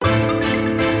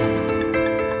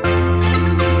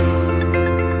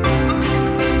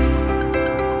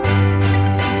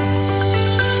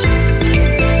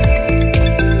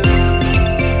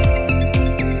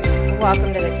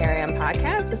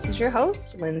your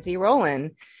host, Lindsay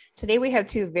Rowland. Today we have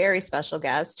two very special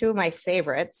guests, two of my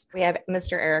favorites. We have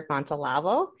Mr. Eric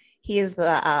Montalvo. He is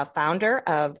the founder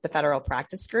of the Federal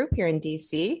Practice Group here in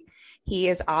DC. He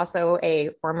is also a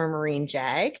former Marine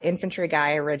JAG, infantry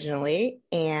guy originally,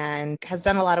 and has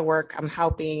done a lot of work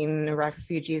helping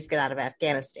refugees get out of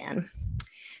Afghanistan.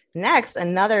 Next,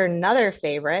 another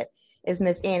favorite is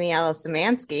Miss Aniela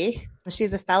Szymanski.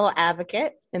 She's a fellow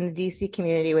advocate in the DC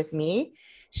community with me.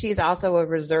 She's also a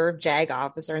reserve JAG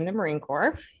officer in the Marine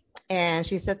Corps, and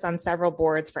she sits on several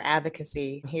boards for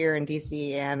advocacy here in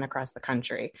DC and across the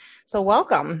country. So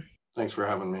welcome. Thanks for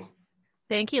having me.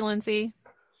 Thank you, Lindsay.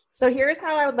 So here's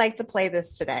how I would like to play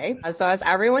this today. So as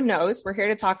everyone knows, we're here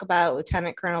to talk about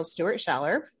Lieutenant Colonel Stuart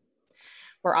Scheller.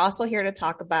 We're also here to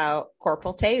talk about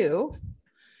Corporal Thae Ohu.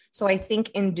 So I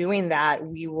think in doing that,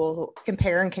 we will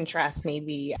compare and contrast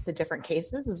maybe the different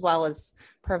cases as well as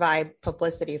provide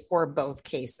publicity for both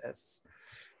cases.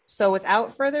 So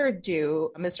without further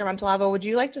ado, Mr. Montalvo, would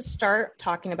you like to start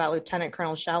talking about Lieutenant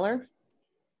Colonel Scheller?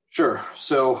 Sure.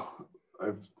 So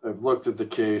I've looked at the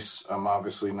case. I'm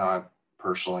obviously not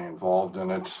personally involved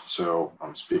in it, so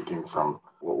I'm speaking from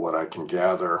what I can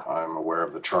gather. I'm aware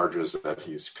of the charges that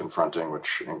he's confronting,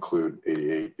 which include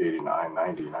 88, 89,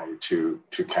 90, 92,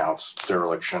 2 counts,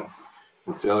 dereliction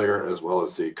and failure, as well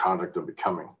as the conduct of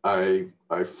becoming. I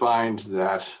find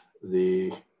that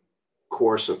the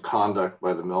course of conduct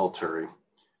by the military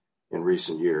in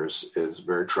recent years is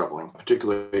very troubling,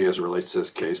 particularly as it relates to this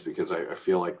case, because I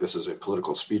feel like this is a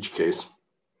political speech case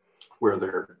where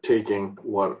they're taking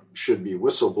what should be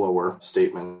whistleblower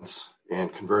statements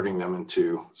and converting them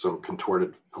into some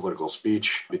contorted political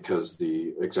speech because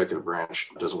the executive branch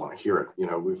doesn't want to hear it. You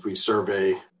know, if we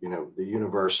survey, the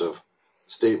universe of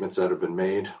statements that have been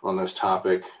made on this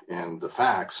topic and the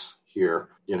facts here,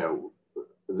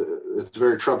 it's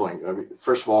very troubling. I mean,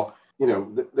 first of all,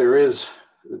 there is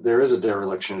a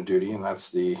dereliction of duty, and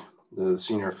that's the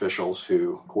senior officials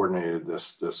who coordinated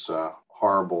this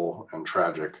horrible and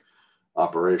tragic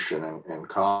operation in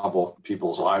Kabul.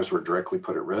 People's lives were directly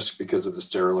put at risk because of this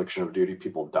dereliction of duty.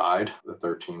 People died. The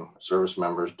 13 service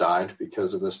members died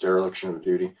because of this dereliction of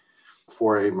duty.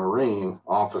 For a Marine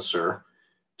officer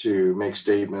to make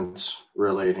statements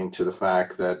relating to the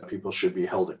fact that people should be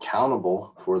held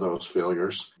accountable for those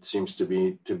failures seems to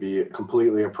be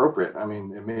completely appropriate. I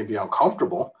mean, it may be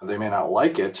uncomfortable. They may not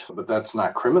like it, but that's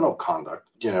not criminal conduct.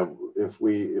 If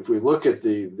we look at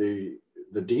the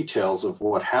details of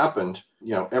what happened,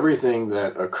 everything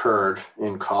that occurred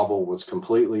in Kabul was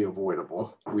completely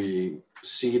avoidable. We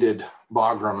ceded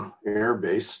Bagram Air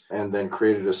Base and then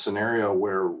created a scenario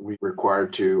where we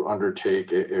required to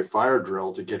undertake a fire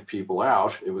drill to get people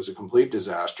out. It was a complete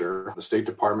disaster. The State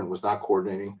Department was not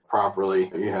coordinating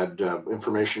properly. You had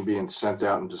information being sent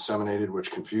out and disseminated,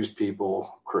 which confused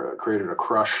people, created a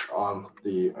crush on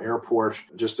the airport,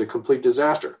 just a complete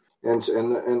disaster.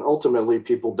 And ultimately,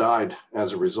 people died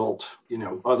as a result.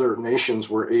 Other nations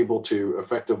were able to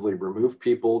effectively remove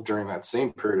people during that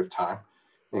same period of time,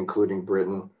 including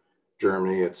Britain,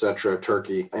 Germany, etc.,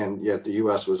 Turkey, and yet the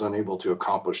U.S. was unable to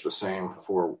accomplish the same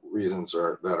for reasons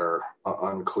that are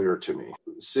unclear to me.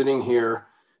 Sitting here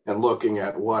and looking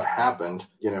at what happened,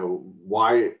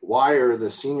 why are the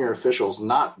senior officials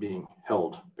not being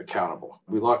held accountable?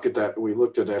 We looked at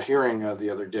that hearing the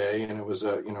other day, and it was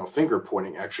a finger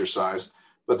pointing exercise,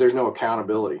 but there's no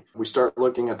accountability. We start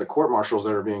looking at the court martials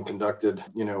that are being conducted,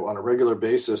 on a regular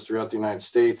basis throughout the United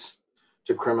States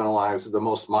to criminalize the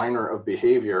most minor of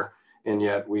behavior, and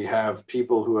yet we have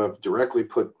people who have directly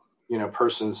put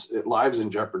persons' lives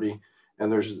in jeopardy,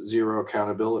 and there's zero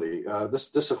accountability.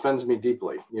 This offends me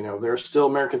deeply. There are still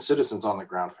American citizens on the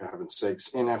ground, for heaven's sakes,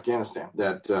 in Afghanistan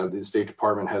that the State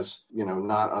Department has,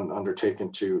 not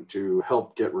undertaken to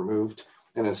help get removed,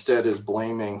 and instead is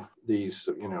blaming these,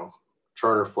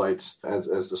 charter flights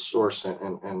as the source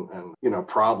and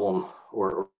problem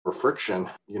or friction,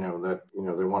 that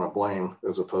they want to blame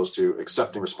as opposed to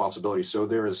accepting responsibility. So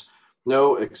there is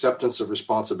no acceptance of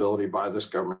responsibility by this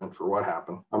government for what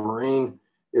happened. A Marine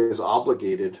is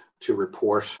obligated to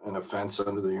report an offense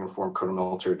under the Uniform Code of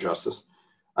Military Justice.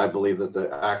 I believe that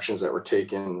the actions that were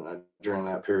taken during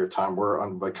that period of time were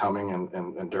unbecoming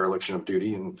and dereliction of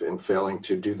duty and failing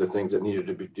to do the things that needed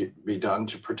to be done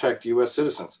to protect U.S.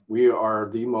 citizens. We are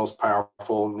the most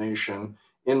powerful nation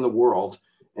in the world,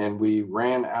 and we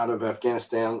ran out of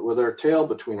Afghanistan with our tail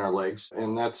between our legs,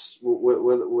 and that's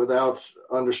without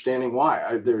understanding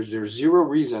why. There's zero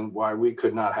reason why we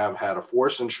could not have had a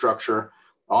force and structure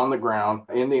on the ground,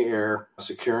 in the air,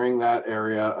 securing that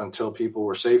area until people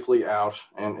were safely out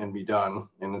and be done.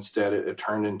 And instead, it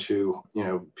turned into,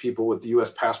 people with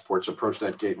U.S. passports approached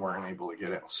that gate and weren't able to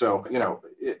get in. So,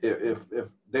 if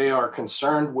they are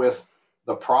concerned with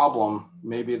the problem,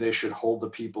 maybe they should hold the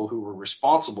people who were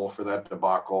responsible for that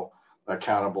debacle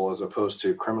accountable, as opposed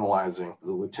to criminalizing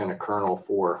the lieutenant colonel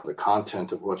for the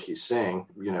content of what he's saying,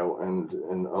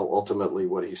 and ultimately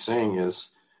what he's saying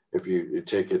is, if you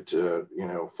take it,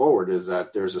 forward, is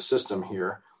that there's a system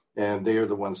here and they are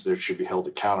the ones that should be held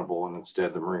accountable. And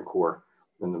instead, the Marine Corps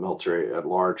and the military at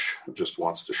large just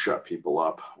wants to shut people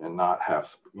up and not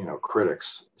have,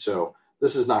 critics. So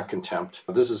this is not contempt.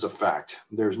 This is a fact.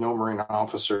 There's no Marine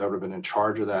officer that would have been in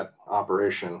charge of that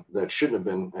operation that shouldn't have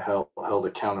been held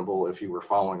accountable if he were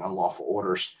following unlawful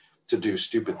orders to do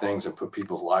stupid things and put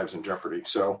people's lives in jeopardy.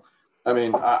 So,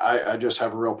 I just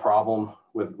have a real problem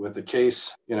with the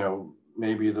case.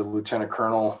 Maybe the lieutenant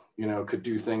colonel, could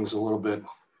do things a little bit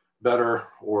better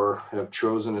or have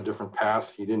chosen a different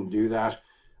path. He didn't do that.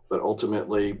 But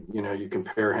ultimately, you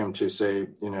compare him to, say,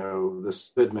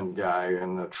 this Bidman guy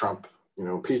and the Trump,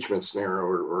 impeachment scenario,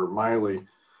 or Miley,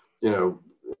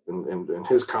 and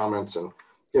his comments. And,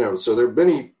 so there are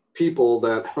many people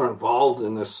that are involved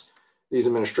in these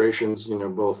administrations,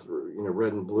 both,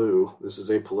 red and blue. This is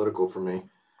apolitical for me,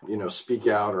 speak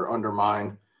out or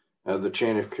undermine the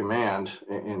chain of command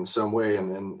in some way.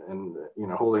 And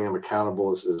holding them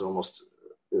accountable is almost,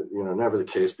 never the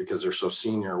case because they're so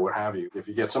senior or what have you. If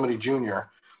you get somebody junior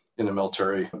in the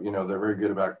military, they're very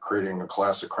good about creating a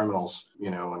class of criminals,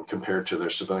 and compared to their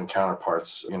civilian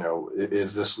counterparts,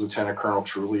 is this lieutenant colonel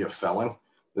truly a felon?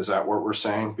 Is that what we're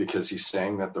saying? Because he's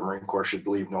saying that the Marine Corps should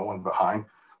leave no one behind,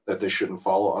 that they shouldn't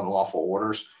follow unlawful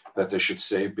orders, that they should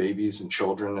save babies and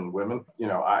children and women.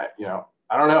 I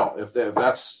don't know if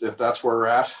that's where we're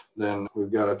at, then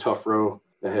we've got a tough road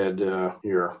ahead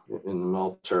here in the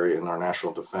military and our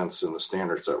national defense and the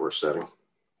standards that we're setting.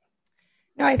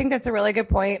 No, I think that's a really good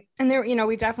point. And there,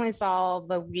 we definitely saw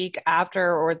the week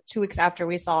after or 2 weeks after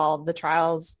we saw the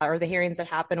trials or the hearings that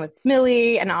happened with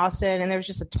Milley and Austin. And there was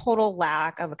just a total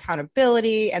lack of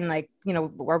accountability. And are we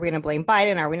going to blame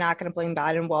Biden? Are we not going to blame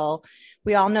Biden? Well,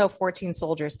 we all know 14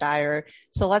 soldiers died.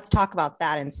 So let's talk about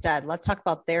that instead. Let's talk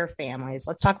about their families.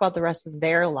 Let's talk about the rest of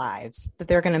their lives, that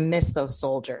they're going to miss those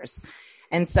soldiers.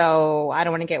 And so I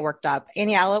don't want to get worked up.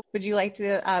 Aniela, would you like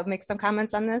to make some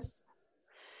comments on this?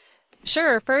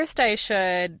 Sure. First, I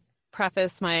should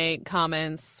preface my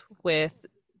comments with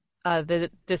the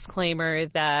disclaimer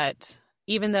that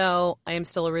even though I am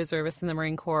still a reservist in the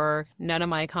Marine Corps, none of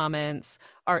my comments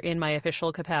are in my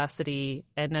official capacity,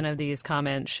 and none of these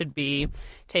comments should be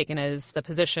taken as the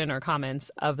position or comments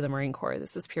of the Marine Corps.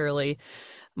 These are purely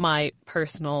my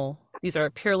personal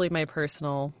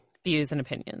views and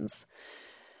opinions.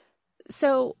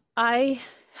 So I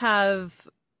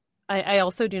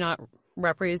also do not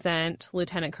represent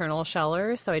Lieutenant Colonel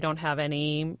Scheller, so I don't have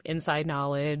any inside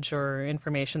knowledge or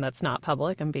information that's not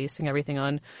public. I'm basing everything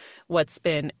on what's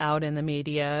been out in the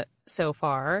media so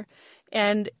far.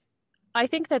 And I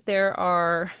think that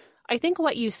I think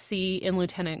what you see in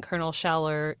Lieutenant Colonel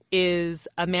Scheller is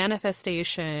a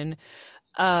manifestation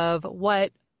of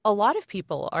what a lot of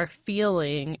people are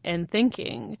feeling and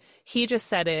thinking. He just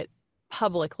said it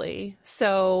publicly.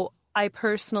 So I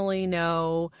personally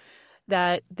know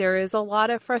that there is a lot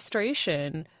of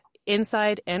frustration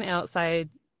inside and outside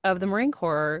of the Marine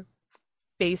Corps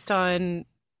based on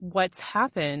what's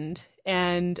happened.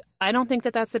 And I don't think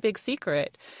that that's a big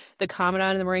secret. The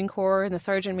Commandant of the Marine Corps and the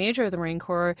Sergeant Major of the Marine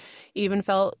Corps even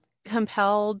felt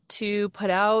compelled to put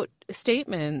out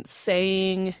statements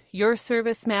saying, your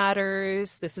service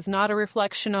matters, this is not a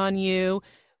reflection on you,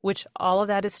 which all of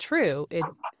that is true. It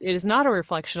is not a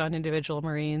reflection on individual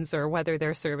Marines or whether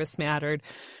their service mattered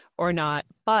or not,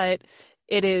 but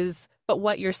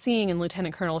what you're seeing in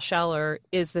Lieutenant Colonel Scheller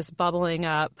is this bubbling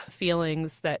up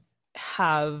feelings that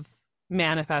have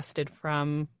manifested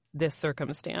from this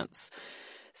circumstance.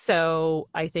 So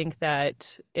I think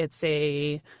that it's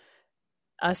a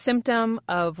symptom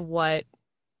of what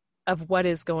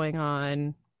is going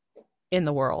on in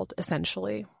the world,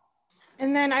 essentially.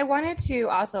 And then I wanted to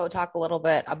also talk a little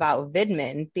bit about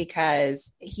Vidman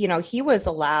because, he was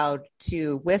allowed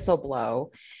to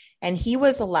whistleblow and he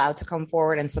was allowed to come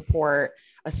forward and support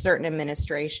a certain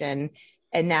administration.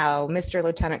 And now Mr.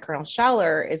 Lieutenant Colonel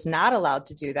Scheller is not allowed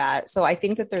to do that. So I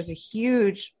think that there's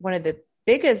one of the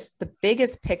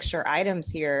biggest picture items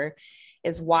here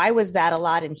is why was that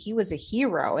allowed? And he was a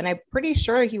hero. And I'm pretty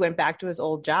sure he went back to his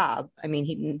old job. I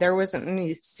mean, there wasn't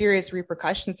any serious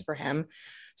repercussions for him.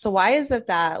 So why is it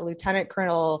that Lieutenant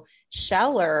Colonel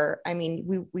Scheller, I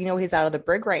mean, we know he's out of the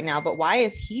brig right now, but why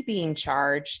is he being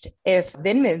charged if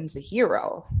Vindman's a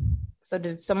hero? So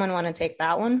did someone want to take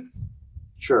that one?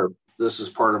 Sure. This is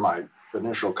part of my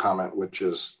initial comment, which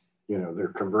is, they're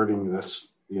converting this,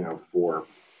 for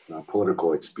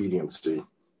political expediency,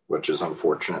 which is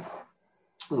unfortunate.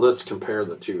 Let's compare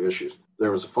the two issues.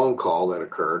 There was a phone call that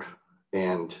occurred,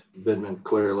 and Vindman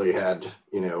clearly had,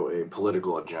 a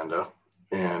political agenda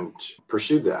and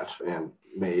pursued that and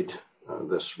made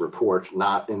this report,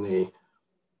 not in the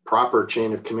proper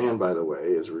chain of command, by the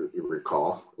way, as you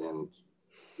recall. And,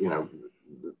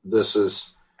 this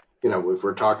is, if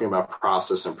we're talking about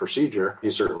process and procedure,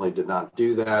 he certainly did not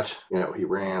do that. He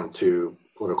ran to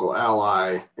political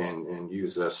ally and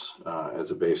use this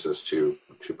as a basis to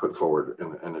put forward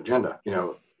an agenda.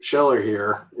 Scheller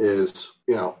here is,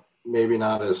 maybe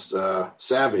not as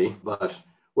savvy, but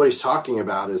what he's talking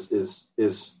about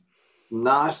is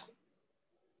not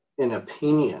an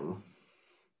opinion.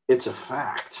 It's a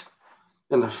fact.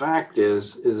 And the fact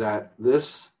is that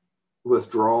this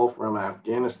withdrawal from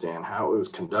Afghanistan, how it was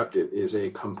conducted, is a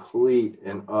complete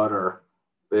and utter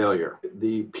failure.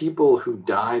 The people who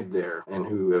died there and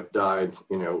who have died,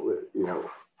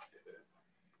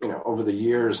 over the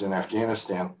years in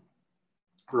Afghanistan,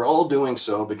 we're all doing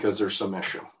so because there's a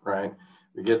mission, right?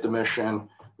 We get the mission,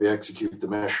 we execute the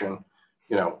mission.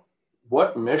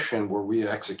 What mission were we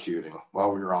executing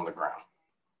while we were on the ground?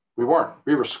 We weren't.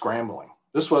 We were scrambling.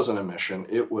 This wasn't a mission.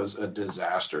 It was a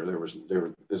disaster. There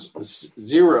was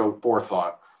zero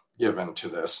forethought given to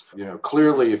this.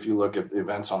 Clearly, if you look at the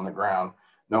events on the ground,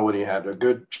 nobody had a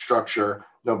good structure.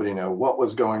 Nobody knew what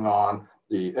was going on.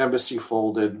 The embassy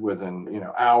folded within,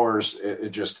 hours.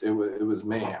 It was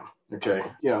mayhem. Okay.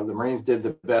 The Marines did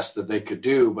the best that they could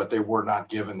do, but they were not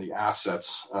given the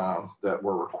assets that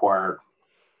were required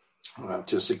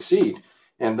to succeed.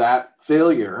 And that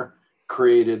failure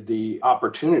created the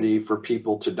opportunity for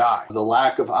people to die. The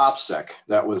lack of OPSEC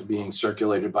that was being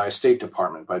circulated by State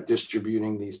Department by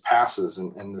distributing these passes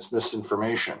and this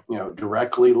misinformation,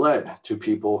 directly led to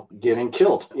people getting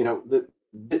killed.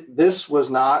 This was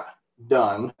not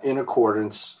done in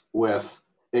accordance with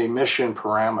a mission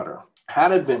parameter.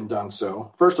 Had it been done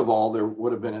so, first of all, there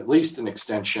would have been at least an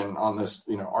extension on this,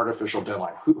 artificial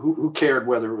deadline. Who cared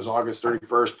whether it was August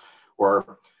 31st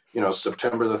or,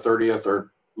 September the 30th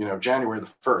or, January the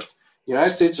 1st. The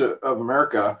United States of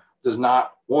America does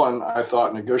not, one, I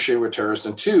thought, negotiate with terrorists,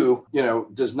 and two,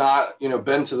 does not,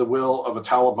 bend to the will of a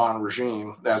Taliban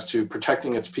regime as to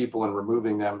protecting its people and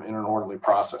removing them in an orderly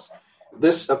process.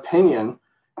 This opinion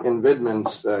in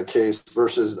Vindman's case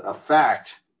versus a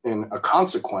fact in a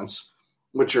consequence,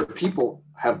 which are people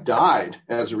have died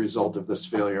as a result of this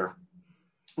failure,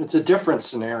 it's a different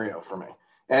scenario for me.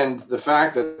 And the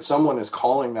fact that someone is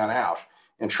calling that out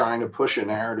and trying to push a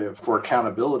narrative for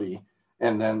accountability,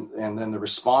 and then the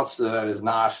response to that is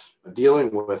not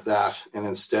dealing with that, and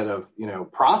instead of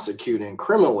prosecuting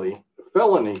criminally,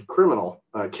 felony criminal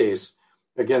case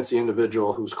against the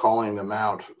individual who's calling them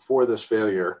out for this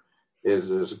failure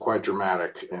is quite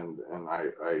dramatic. And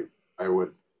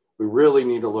we really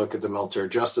need to look at the military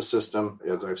justice system,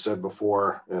 as I've said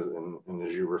before, and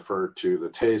as you referred to the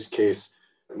Thae's case.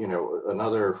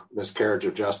 Another miscarriage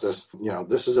of justice.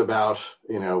 This is about,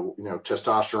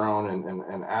 testosterone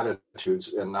and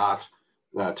attitudes, and not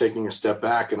taking a step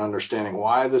back and understanding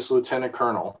why this lieutenant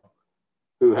colonel,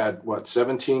 who had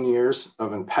 17 years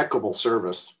of impeccable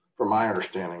service, from my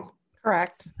understanding,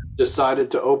 correct, decided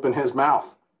to open his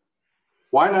mouth.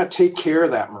 Why not take care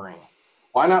of that Marine?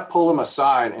 Why not pull him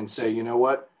aside and say, you know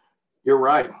what, you're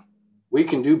right, we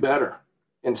can do better.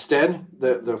 Instead,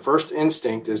 the first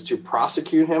instinct is to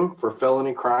prosecute him for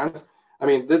felony crimes. I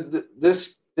mean,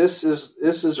 this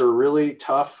is a really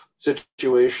tough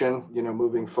situation,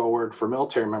 moving forward for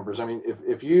military members. I mean,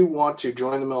 if you want to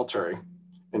join the military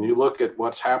and you look at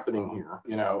what's happening here,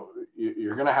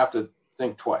 you're going to have to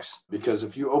think twice, because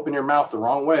if you open your mouth the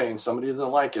wrong way and somebody doesn't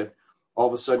like it, all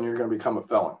of a sudden you're going to become a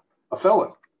felon. A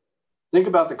felon. Think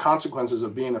about the consequences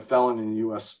of being a felon in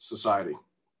U.S. society.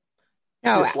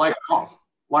 No, it's lifelong.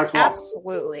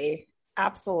 Absolutely.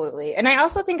 And I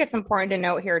also think it's important to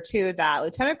note here, too, that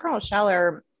Lieutenant Colonel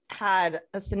Scheller had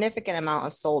a significant amount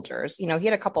of soldiers. He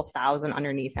had a couple thousand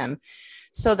underneath him.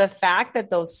 So the fact that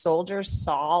those soldiers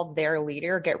saw their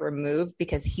leader get removed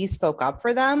because he spoke up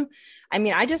for them. I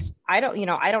mean, I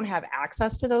don't have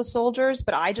access to those soldiers,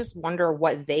 but I just wonder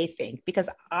what they think, because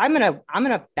I'm going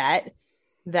to bet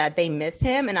that they miss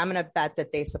him, and I'm going to bet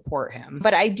that they support him.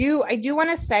 But I do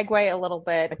want to segue a little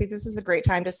bit. I think this is a great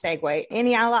time to segue.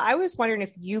 Aniela, I was wondering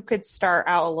if you could start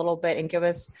out a little bit and give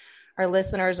us, our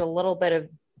listeners, a little bit of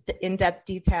in-depth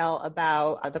detail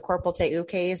about the Corporal Thae Ohu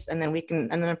case, and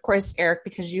then of course, Eric,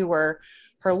 because you were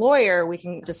her lawyer, we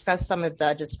can discuss some of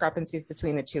the discrepancies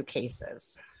between the two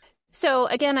cases. So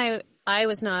again, I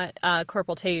was not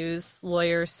Corporal Thae Ohu's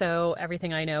lawyer, so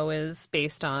everything I know is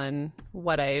based on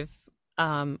what I've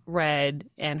read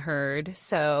and heard.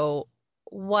 So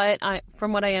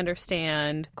from what I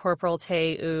understand, Corporal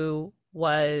Thae Ohu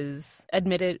was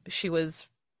admitted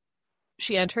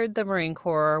she entered the Marine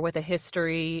Corps with a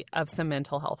history of some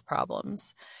mental health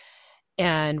problems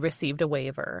and received a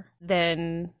waiver.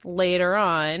 Then later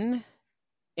on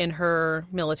in her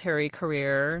military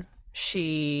career,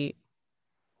 she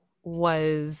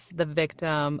was the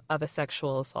victim of a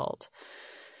sexual assault.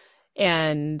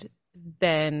 And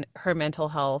then her mental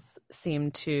health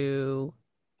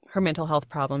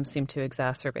problems seemed to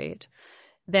exacerbate.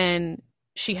 Then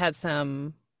she had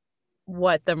some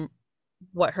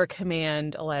what her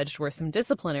command alleged were some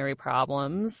disciplinary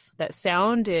problems that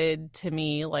sounded to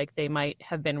me like they might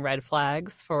have been red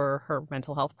flags for her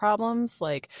mental health problems.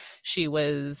 Like she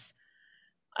was,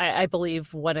 I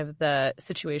believe one of the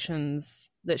situations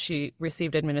that she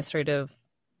received administrative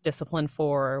discipline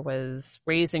for was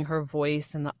raising her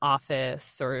voice in the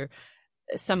office or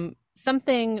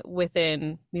something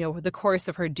within, the course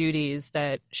of her duties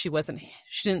that she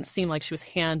didn't seem like she was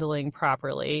handling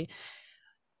properly.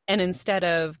 And instead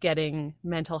of getting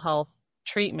mental health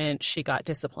treatment, she got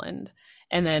disciplined.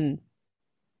 And then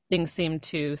things seemed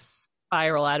to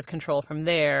spiral out of control from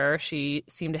there. She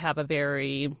seemed to have a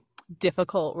very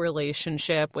difficult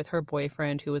relationship with her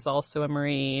boyfriend, who was also a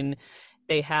Marine.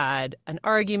 They had an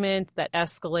argument that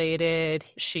escalated.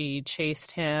 She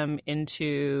chased him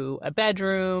into a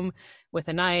bedroom with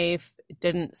a knife. It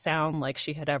didn't sound like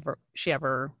she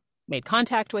ever made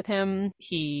contact with him.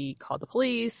 He called the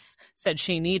police, said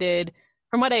she needed,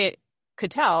 from what I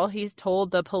could tell, he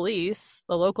told the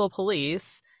local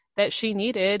police, that she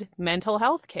needed mental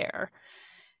health care.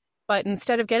 But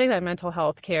instead of getting that mental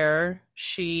health care,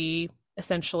 she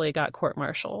essentially got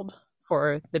court-martialed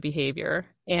for the behavior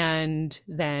and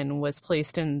then was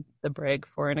placed in the brig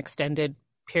for an extended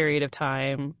period of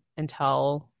time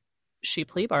until she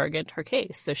plea bargained her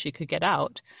case so she could get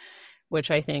out,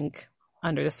 which I think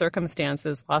under the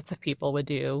circumstances, lots of people would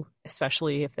do,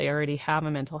 especially if they already have a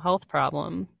mental health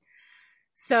problem.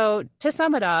 So to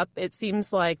sum it up, it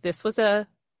seems like this was a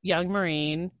young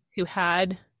Marine who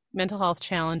had mental health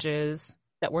challenges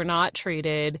that were not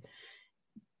treated,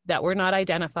 that were not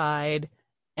identified,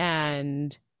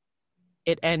 and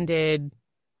it ended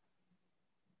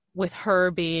with her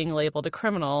being labeled a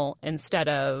criminal instead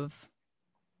of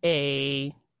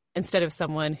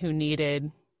someone who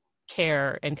needed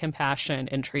care and compassion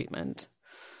and treatment.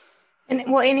 And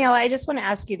well, Aniela, I just want to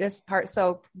ask you this part.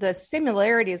 So the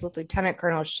similarities with Lieutenant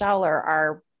Colonel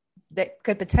Scheller that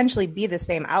could potentially be the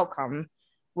same outcome.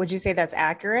 Would you say that's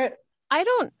accurate?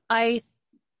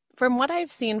 From what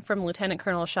I've seen from Lieutenant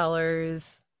Colonel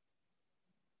Scheller's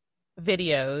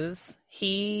videos,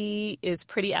 he is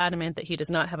pretty adamant that he does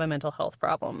not have a mental health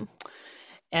problem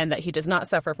and that he does not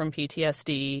suffer from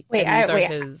PTSD.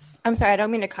 I'm sorry, I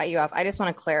don't mean to cut you off. I just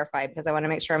want to clarify because I want to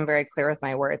make sure I'm very clear with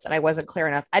my words, and I wasn't clear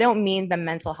enough. I don't mean the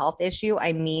mental health issue.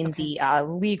 I mean the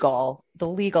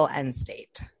legal end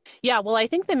state. Yeah, well, I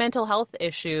think the mental health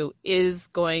issue is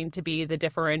going to be the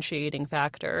differentiating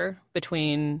factor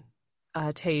between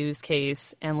Thae Ohu's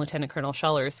case and Lieutenant Colonel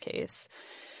Scheller's case.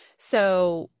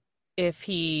 So I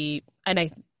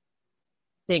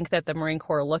think that the Marine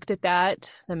Corps looked at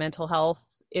the mental health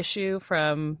issue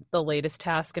from the latest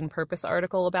Task and Purpose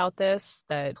article about this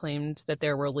that claimed that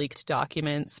there were leaked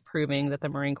documents proving that the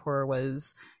Marine Corps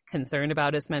was concerned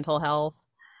about his mental health.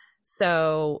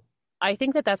 So I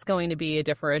think that that's going to be a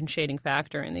differentiating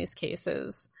factor in these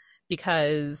cases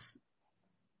because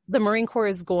the Marine Corps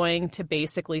is going to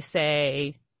basically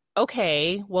say,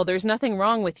 okay, well, there's nothing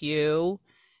wrong with you.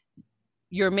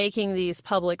 You're making these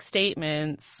public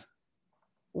statements.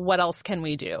 What else can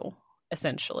we do,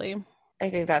 essentially? I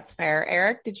think that's fair.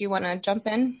 Eric, did you want to jump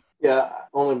in? Yeah,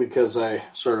 only because I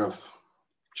sort of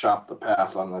chopped the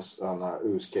path on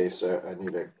Ohu's case. I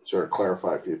need to sort of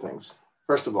clarify a few things.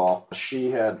 First of all,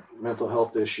 she had mental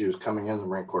health issues coming in the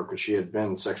Marine Corps because she had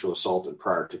been sexually assaulted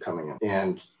prior to coming in.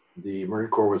 And the Marine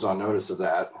Corps was on notice of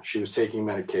that. She was taking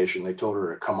medication. They told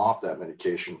her to come off that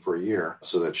medication for a year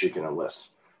so that she can enlist.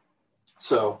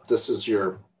 So this is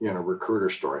your, recruiter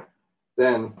story.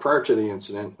 Then prior to the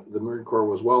incident, the Marine Corps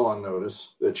was well on notice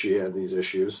that she had these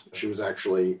issues. She was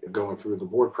actually going through the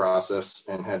board process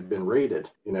and had been rated,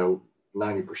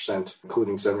 90%,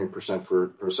 including 70%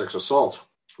 for sex assault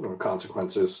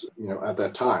consequences, at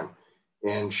that time.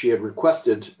 And she had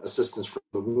requested assistance from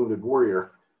the wounded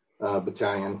warrior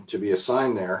battalion to be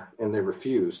assigned there, and they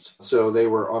refused. So they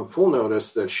were on full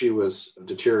notice that she was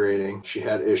deteriorating. She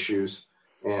had issues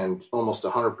and almost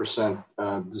 100%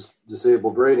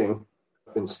 disabled rating.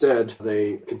 Instead,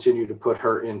 they continued to put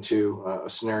her into a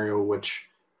scenario which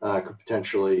could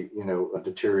potentially,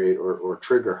 deteriorate or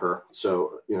trigger her.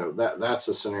 So, that's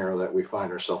a scenario that we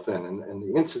find ourselves in. And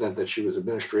the incident that she was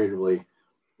administratively,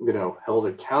 held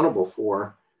accountable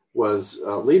for was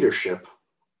leadership,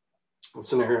 a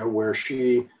scenario where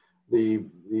the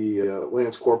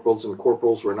lance corporals and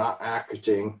corporals were not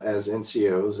acting as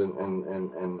NCOs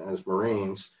and as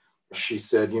Marines. She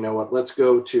said, you know what, let's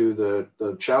go to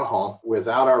the chow hall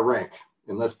without our rank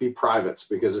and let's be privates,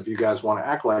 because if you guys want to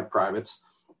act like privates,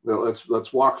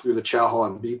 let's walk through the chow hall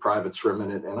and be privates for a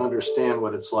minute and understand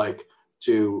what it's like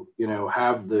to,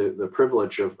 have the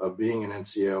privilege of being an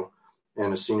NCO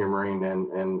and a senior Marine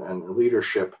and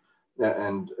leadership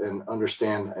and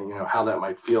understand, how that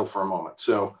might feel for a moment.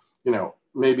 So,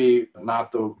 maybe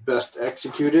not the best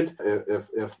executed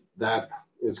if that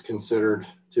is considered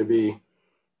to be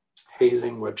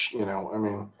hazing, which,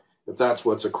 if that's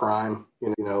what's a crime,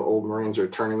 old Marines are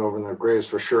turning over in their graves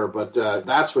for sure. But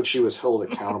that's what she was held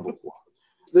accountable for.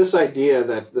 This idea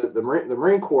that the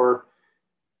Marine Corps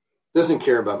doesn't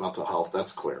care about mental health,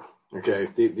 that's clear. Okay.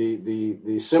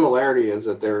 The similarity is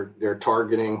that they're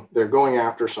targeting, they're going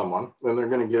after someone, and they're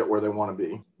going to get where they want to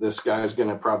be. This guy's going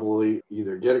to probably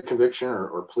either get a conviction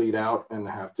or plead out and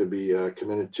have to be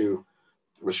committed to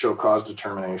a show cause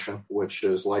determination, which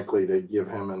is likely to give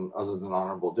him an other than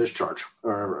honorable discharge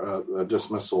or a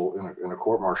dismissal in a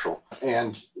court martial.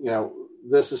 And,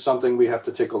 this is something we have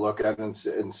to take a look at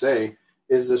and say,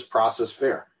 is this process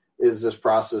fair? Is this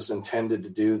process intended to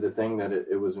do the thing that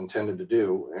it was intended to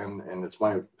do? And it's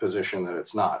my position that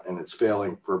it's not, and it's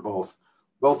failing for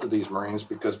both of these Marines,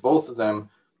 because both of them,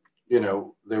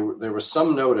 there was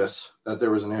some notice that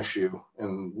there was an issue,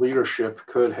 and leadership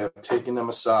could have taken them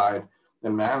aside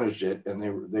and managed it.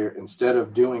 And they instead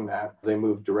of doing that, they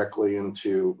moved directly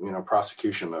into,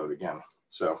 prosecution mode again.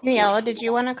 So, Aniela, did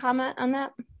you want to comment on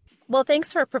that? Well,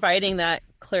 thanks for providing that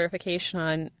clarification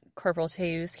on Corporal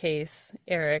Thae Ohu's case,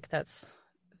 Eric. That's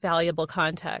valuable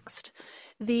context.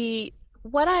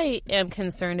 What I am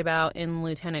concerned about in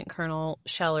Lieutenant Colonel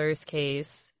Scheller's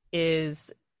case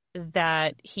is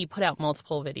that he put out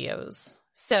multiple videos.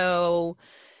 So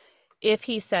if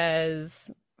he says,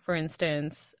 for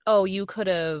instance, oh, you could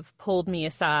have pulled me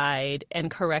aside and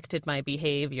corrected my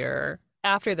behavior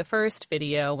after the first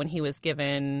video when he was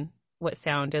given what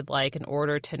sounded like an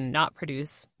order to not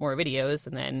produce more videos,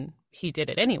 and then he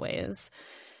did it anyways.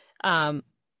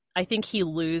 I think he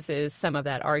loses some of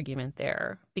that argument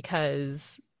there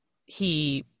because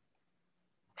he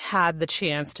had the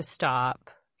chance to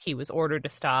stop. He was ordered to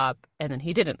stop, and then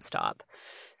he didn't stop.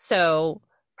 So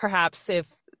perhaps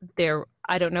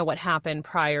I don't know what happened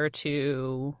prior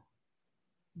to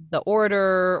the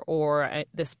order, or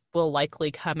this will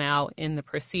likely come out in the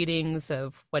proceedings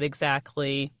of what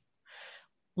exactly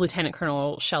Lieutenant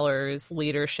Colonel Scheller's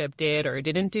leadership did or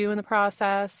didn't do in the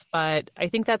process. But I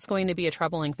think that's going to be a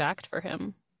troubling fact for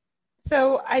him.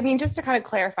 So, just to kind of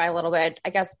clarify a little bit, I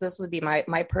guess this would be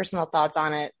my personal thoughts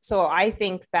on it. So I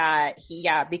think that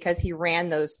because he ran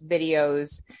those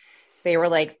videos, they were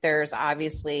like, there's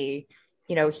obviously,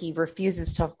 he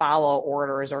refuses to follow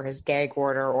orders or his gag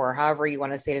order, or however you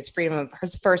want to say it, his freedom of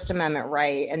his First Amendment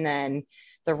right. And then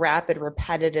the rapid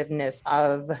repetitiveness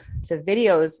of the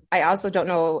videos. I also don't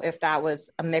know if that was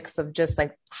a mix of just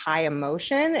like high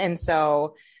emotion. And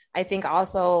so I think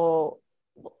also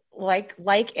like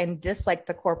and dislike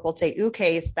the Corporal Thae Ohu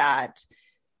case, that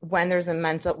when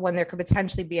there could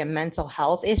potentially be a mental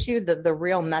health issue, the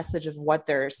real message of what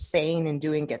they're saying and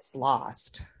doing gets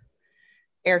lost.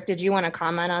 Eric, did you want to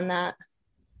comment on that?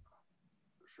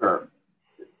 Sure.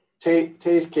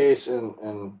 Thae's case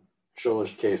and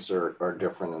Scheller's case are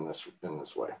different in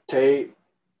this way. Thae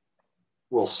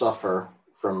will suffer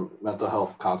from mental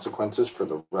health consequences for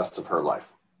the rest of her life.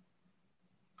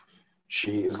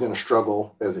 She is going to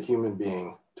struggle as a human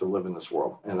being to live in this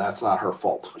world, and that's not her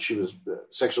fault. She was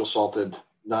sexually assaulted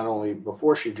not only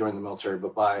before she joined the military,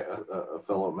 but by a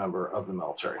fellow member of the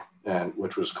military, and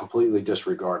which was completely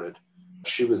disregarded.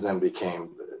 She was then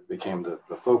became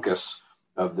the focus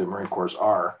of the Marine Corps'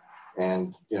 R.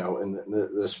 And,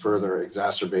 this further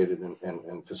exacerbated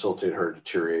and facilitated her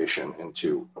deterioration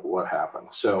into what happened.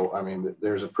 So,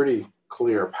 there's a pretty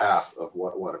clear path of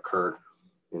what occurred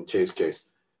in Thae's case.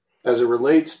 As it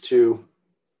relates to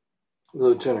the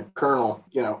Lieutenant Colonel,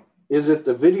 is it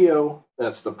the video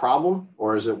that's the problem,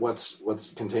 or is it what's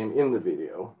contained in the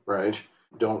video, right?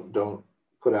 Don't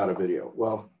put out a video?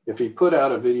 Well, if he put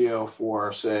out a video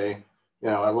for, say,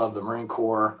 I love the Marine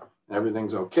Corps and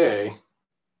everything's okay,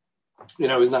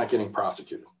 he's not getting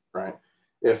prosecuted, right?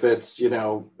 If it's,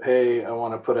 hey, I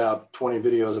want to put out 20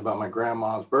 videos about my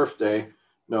grandma's birthday,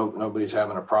 nobody's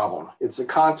having a problem. It's the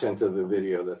content of the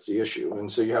video that's the issue.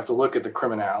 And so you have to look at the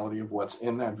criminality of what's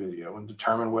in that video and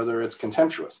determine whether it's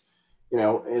contemptuous.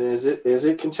 And is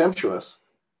it contemptuous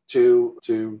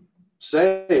to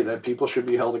say that people should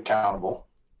be held accountable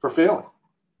for failing?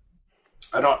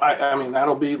 I mean,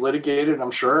 that'll be litigated,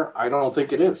 I'm sure. I don't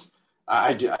think it is.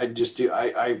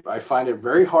 I find it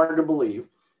very hard to believe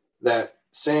that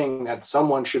saying that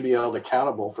someone should be held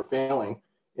accountable for failing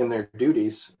in their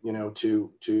duties,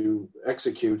 to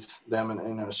execute them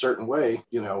in a certain way,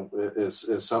 is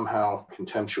somehow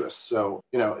contemptuous. So,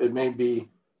 it may be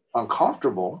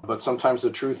uncomfortable, but sometimes the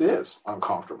truth is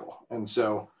uncomfortable. And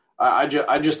so I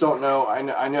just don't know.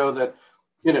 I know that,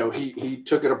 he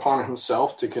took it upon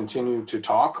himself to continue to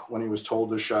talk when he was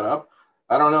told to shut up.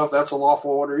 I don't know if that's a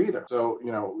lawful order either. So,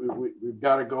 we've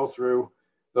got to go through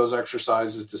those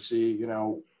exercises to see,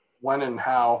 when and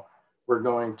how we're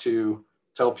going to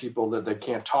tell people that they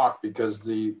can't talk because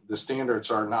the standards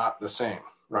are not the same,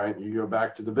 right? You go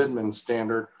back to the Vidman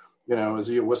standard, is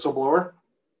he a whistleblower?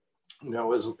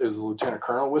 Is the lieutenant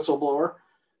colonel whistleblower?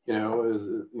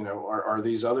 Are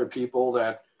these other people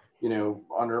that,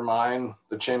 undermine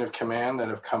the chain of command that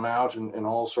have come out in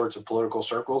all sorts of political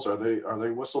circles? Are they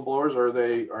whistleblowers, or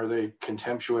are they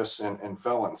contemptuous and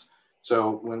felons?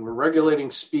 So when we're regulating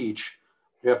speech,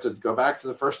 we have to go back to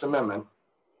the First Amendment.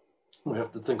 We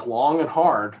have to think long and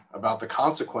hard about the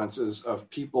consequences of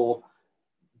people's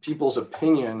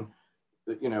opinion,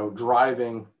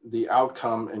 driving the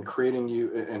outcome and creating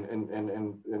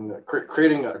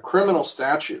creating a criminal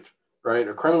statute, right?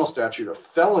 A criminal statute, a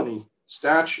felony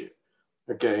statute.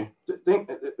 Okay,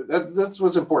 that's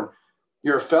what's important.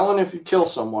 You're a felon if you kill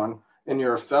someone, and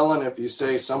you're a felon if you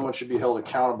say someone should be held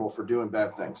accountable for doing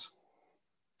bad things.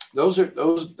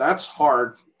 That's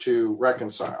hard to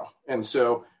reconcile. And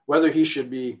so whether he should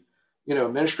be,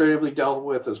 administratively dealt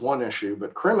with is one issue,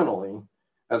 but criminally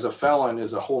as a felon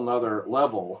is a whole nother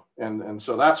level. And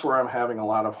so that's where I'm having a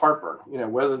lot of heartburn,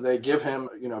 whether they give him,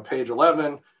 page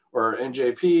 11 or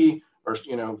NJP or,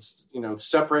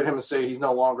 separate him and say he's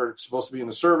no longer supposed to be in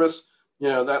the service,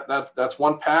 that's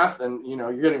one path, and,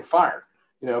 you're getting fired,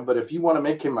 but if you want to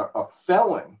make him a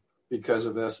felon because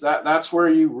of this, that's where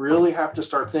you really have to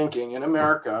start thinking, in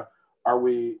America, are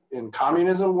we in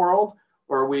communism world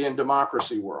or are we in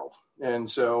democracy world?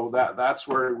 And so that's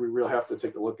where we really have to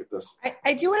take a look at this.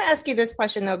 I do want to ask you this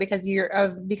question though, because you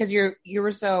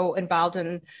were so involved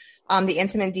in the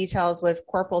intimate details with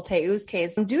Corporal Thae Ohu's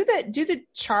case. Do the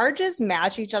charges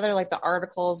match each other, like the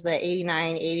articles, the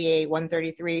 89, 88,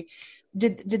 133?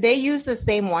 Did they use the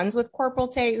same ones with Corporal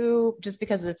Thae Ohu just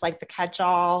because it's like the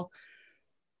catch-all,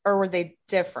 or were they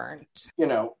different?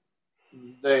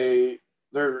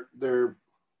 They're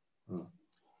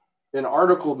an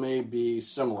article may be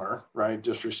similar, right?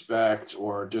 Disrespect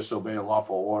or disobey a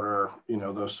lawful order,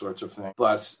 those sorts of things.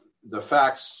 But the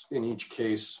facts in each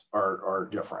case are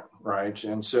different, right?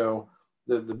 And so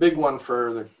the big one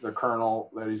for the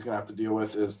colonel that he's going to have to deal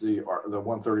with is the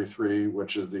 133,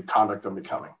 which is the conduct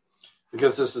unbecoming,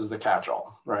 because this is the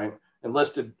catch-all, right?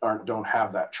 Enlisted don't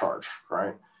have that charge,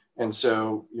 right? And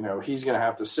so, he's going to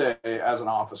have to say, as an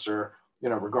officer,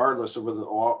 regardless of whether the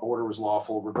order was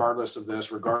lawful, regardless of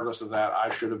this, regardless of that, I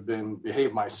should have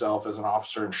behaved myself as an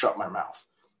officer and shut my mouth,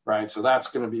 right? So that's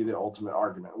going to be the ultimate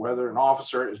argument. Whether an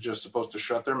officer is just supposed to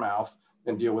shut their mouth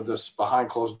and deal with this behind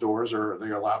closed doors, or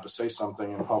they're allowed to say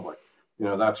something in public.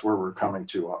 That's where we're coming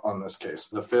to on this case.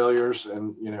 The failures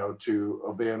and, to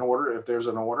obey an order, if there's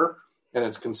an order and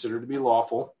it's considered to be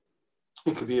lawful,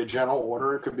 it could be a general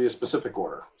order, it could be a specific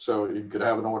order. So you could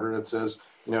have an order that says,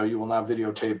 you will not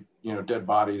videotape, dead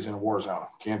bodies in a war zone.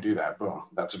 Can't do that. Boom.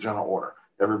 That's a general order.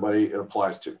 Everybody it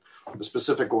applies to. The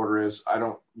specific order is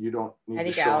you don't need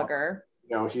Eddie to show Gallagher.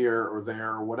 Up, here or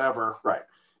there or whatever. Right.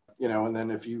 And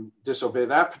then if you disobey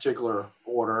that particular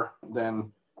order,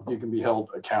 then you can be held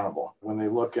accountable. When they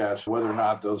look at whether or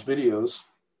not those videos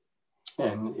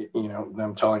and,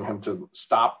 them telling him to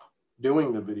stop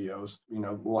doing the videos,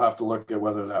 we'll have to look at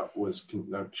whether that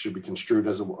should be construed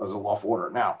as a lawful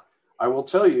order. Now, I will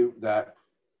tell you that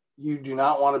you do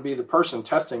not want to be the person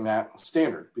testing that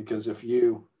standard, because if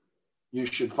you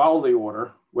should follow the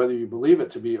order, whether you believe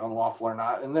it to be unlawful or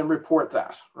not, and then report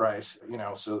that, right?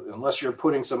 So unless you're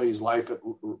putting somebody's life at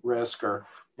risk or,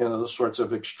 those sorts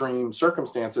of extreme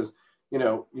circumstances,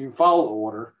 you follow the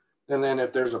order, And then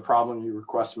if there's a problem, you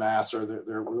request mass, or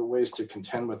there are ways to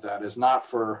contend with that. Is not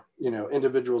for,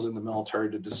 individuals in the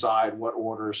military to decide what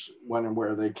orders, when and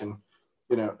where they can,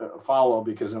 follow,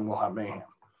 because then we'll have mayhem.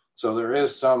 So there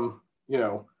is some,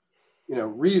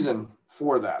 reason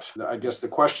for that. I guess the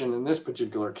question in this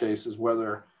particular case is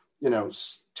whether,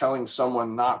 telling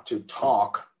someone not to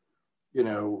talk,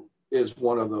 is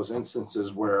one of those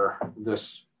instances where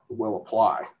this will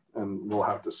apply, and we'll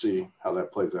have to see how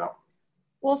that plays out.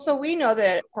 Well, so we know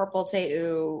that Corporal Thae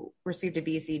Ohu received a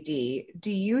BCD.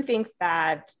 Do you think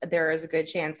that there is a good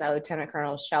chance that Lieutenant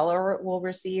Colonel Scheller will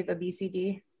receive a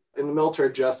BCD? In the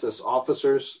military justice,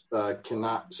 officers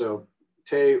cannot. So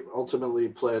Thae ultimately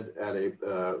pled at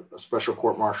a special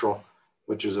court-martial,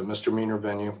 which is a misdemeanor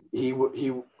venue.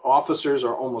 Officers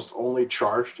are almost only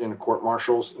charged in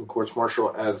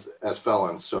courts-martial as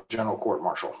felons, so general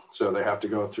court-martial. So they have to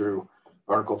go through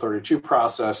Article 32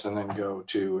 process and then go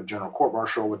to a general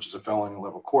court-martial, which is a felony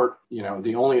level court.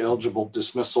 The only eligible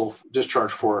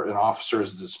discharge for an officer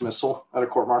is dismissal at a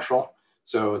court-martial.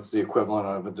 So it's the equivalent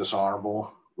of a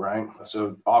dishonorable, right?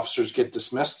 So officers get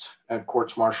dismissed at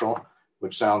courts-martial,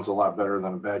 which sounds a lot better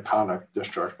than a bad conduct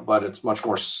discharge, but it's much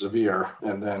more severe.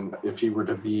 And then if he were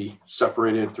to be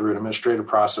separated through an administrative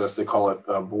process, they call it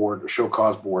a show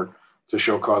cause board, to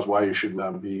show cause why you should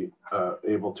not be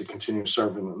able to continue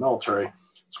serving in the military.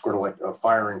 It's sort of like a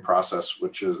firing process,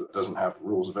 which doesn't have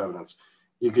rules of evidence.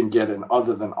 You can get an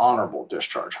other than honorable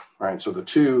discharge, right? So the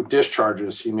two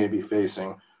discharges he may be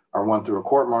facing are one through a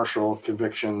court-martial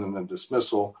conviction and then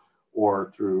dismissal,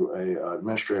 or through a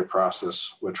administrative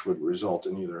process, which would result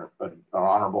in either an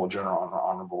honorable, general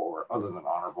honorable, or other than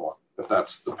honorable, if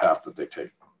that's the path that they take.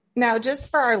 Now, just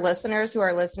for our listeners who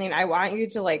are listening, I want you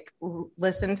to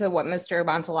listen to what Mr.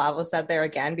 Montalvo said there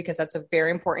again, because that's a very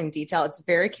important detail. It's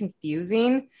very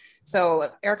confusing. So,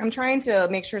 Eric, I'm trying to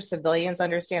make sure civilians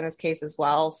understand this case as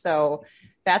well. So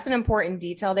that's an important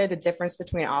detail there, the difference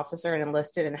between officer and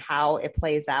enlisted and how it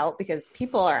plays out, because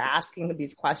people are asking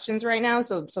these questions right now.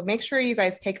 So make sure you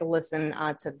guys take a listen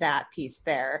to that piece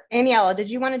there. Aniela, did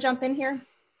you want to jump in here?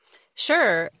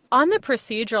 Sure. On the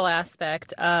procedural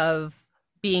aspect of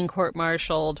being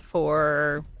court-martialed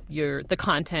for the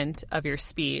content of your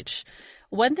speech,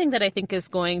 one thing that I think is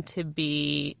going to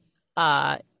be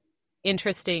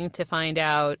interesting to find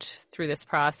out through this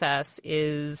process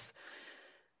is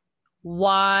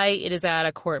why it is at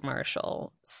a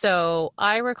court-martial. So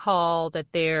I recall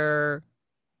that there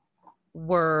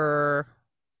was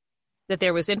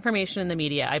information in the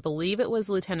media. I believe it was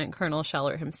Lieutenant Colonel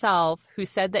Scheller himself who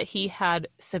said that he had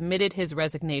submitted his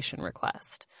resignation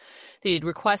request. That he'd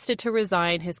requested to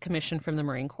resign his commission from the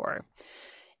Marine Corps.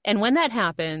 And when that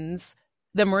happens,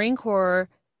 the Marine Corps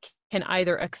can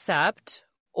either accept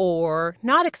or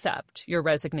not accept your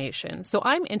resignation. So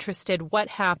I'm interested what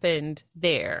happened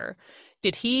there.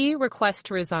 Did he request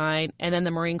to resign and then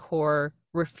the Marine Corps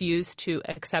refused to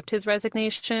accept his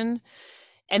resignation?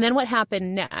 And then what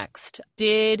happened next?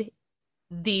 Did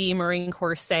the Marine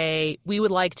Corps say, we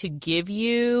would like to give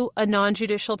you a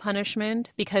non-judicial punishment?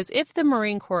 Because if the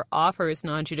Marine Corps offers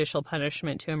non-judicial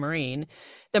punishment to a Marine,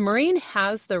 the Marine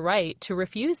has the right to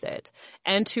refuse it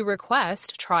and to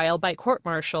request trial by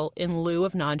court-martial in lieu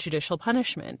of non-judicial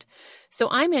punishment. So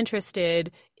I'm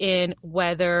interested in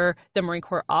whether the Marine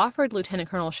Corps offered Lieutenant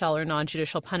Colonel Scheller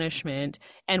non-judicial punishment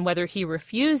and whether he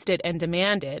refused it and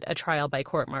demanded a trial by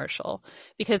court-martial.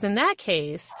 Because in that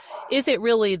case, is it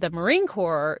really the Marine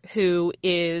Corps who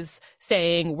is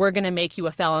saying, we're going to make you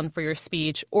a felon for your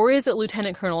speech, or is it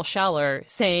Lieutenant Colonel Scheller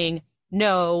saying,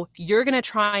 no, you're going to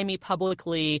try me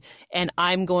publicly and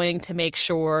I'm going to make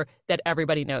sure that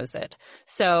everybody knows it?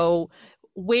 So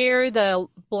where the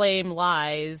blame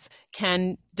lies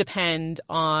can depend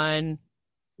on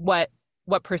what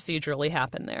procedurally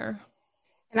happened there.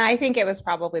 And I think it was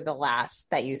probably the last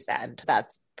that you said.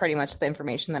 That's pretty much the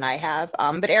information that I have.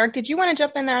 But Eric, did you want to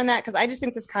jump in there on that? Because I just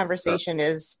think this conversation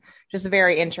is just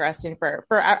very interesting for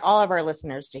all of our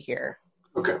listeners to hear.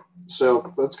 Okay,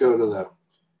 so let's go to that.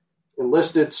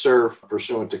 Enlisted serve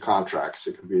pursuant to contracts.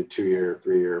 It could be a 2-year,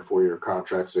 3-year, 4-year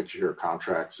contract, 6-year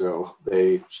contract. So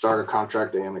they start a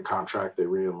contract, they end the contract, they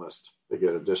re-enlist. They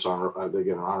get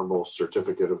an honorable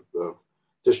certificate of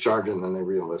discharge, and then they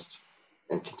re-enlist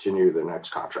and continue their next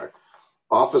contract.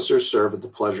 Officers serve at the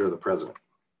pleasure of the president.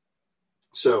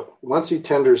 So once he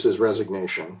tenders his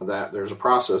resignation, that there's a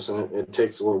process, and it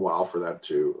takes a little while for that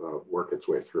to work its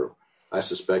way through. I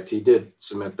suspect he did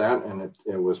submit that, and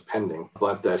it was pending,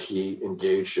 but that he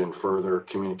engaged in further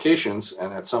communications.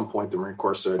 And at some point, the Marine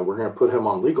Corps said, we're going to put him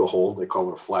on legal hold. They call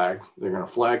it a flag. They're going to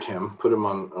flag him, put him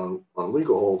on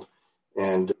legal hold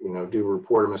and, do a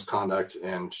report of misconduct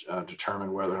and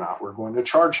determine whether or not we're going to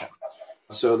charge him.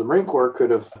 So the Marine Corps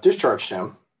could have discharged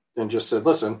him and just said,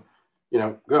 listen,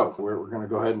 go. We're going to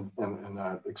go ahead and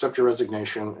accept your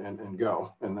resignation and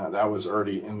go. And that was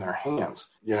already in their hands,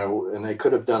 and they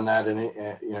could have done that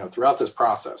throughout this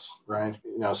process, right?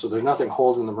 So there's nothing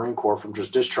holding the Marine Corps from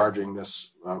just discharging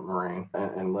this Marine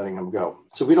and letting him go.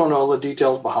 So we don't know the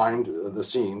details behind the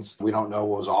scenes. We don't know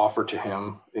what was offered to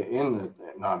him in the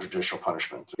non-judicial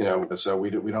punishment, so we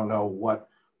don't know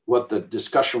what the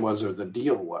discussion was or the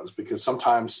deal was, because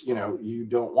sometimes, you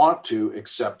don't want to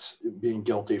accept being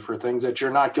guilty for things that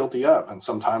you're not guilty of. And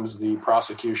sometimes the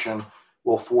prosecution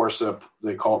will force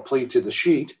they call it plea to the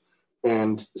sheet,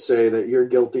 and say that you're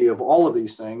guilty of all of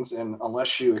these things. And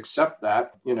unless you accept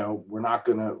that, we're not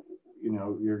going to,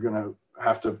 you're going to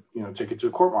have to, take it to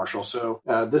a court martial. So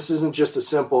this isn't just a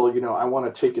simple, I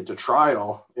want to take it to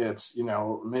trial. It's,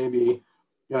 maybe,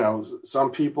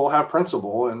 some people have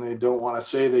principle and they don't want to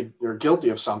say they're guilty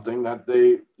of something that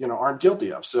they, aren't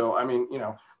guilty of. So,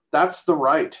 that's the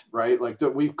right? Like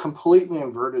that we've completely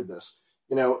inverted this.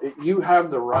 You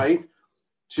have the right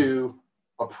to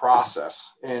a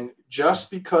process. And just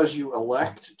because you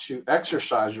elect to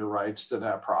exercise your rights to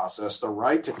that process, the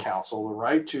right to counsel, the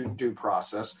right to due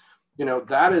process,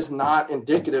 that is not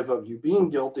indicative of you being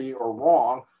guilty or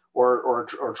wrong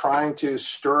or trying to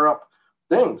stir up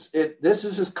things. This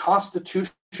is his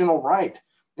constitutional right.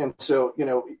 And so,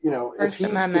 if he's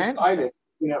decided,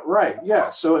 right.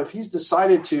 Yeah. So if he's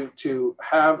decided to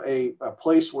have a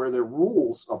place where the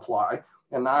rules apply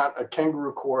and not a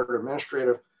kangaroo court or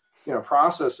administrative,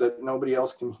 process that nobody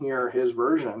else can hear his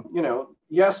version,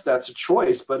 yes, that's a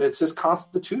choice, but it's his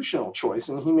constitutional choice.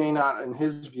 And he may not, in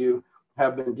his view,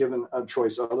 have been given a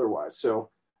choice otherwise. So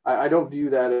I don't view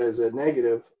that as a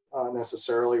negative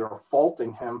necessarily, or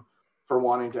faulting him for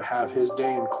wanting to have his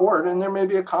day in court. And there may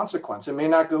be a consequence. It may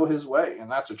not go his way. And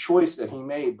that's a choice that he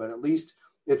made, but at least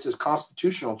it's his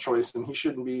constitutional choice, and he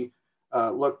shouldn't be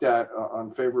looked at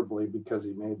unfavorably because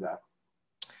he made that.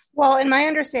 Well, in my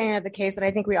understanding of the case, and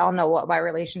I think we all know what my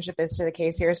relationship is to the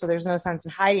case here, so there's no sense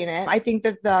in hiding it. I think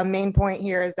that the main point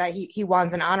here is that he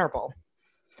wants an honorable.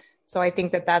 So I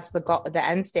think that that's the goal, the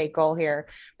end state goal here.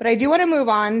 But I do want to move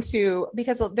on to,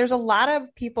 because there's a lot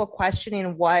of people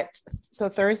questioning so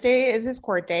Thursday is his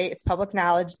court date. It's public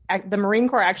knowledge. The Marine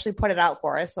Corps actually put it out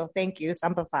for us. So thank you,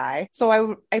 Simplify.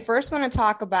 So I first want to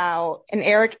talk about, and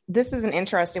Eric, this is an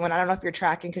interesting one. I don't know if you're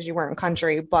tracking because you weren't in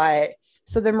country, but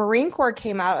so the Marine Corps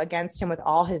came out against him with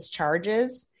all his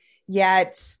charges,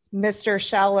 yet Mr.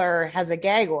 Scheller has a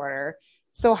gag order.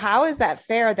 So how is that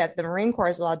fair that the Marine Corps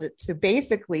is allowed to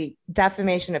basically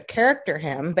defamation of character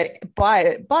him, but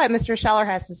Mr. Scheller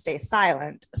has to stay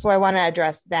silent? So I want to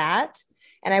address that.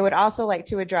 And I would also like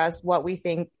to address what we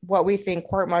think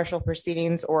court-martial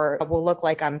proceedings will look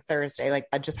like on Thursday, like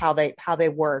just how they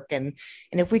work. And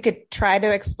if we could try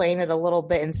to explain it a little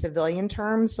bit in civilian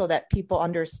terms so that people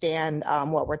understand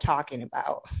what we're talking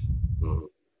about.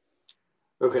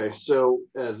 Okay, so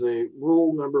as a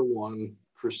rule number one,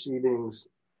 proceedings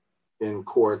in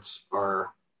courts are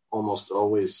almost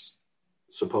always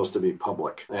supposed to be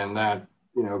public. And that,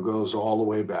 goes all the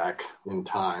way back in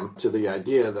time to the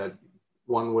idea that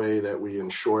one way that we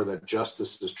ensure that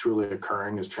justice is truly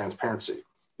occurring is transparency,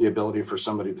 the ability for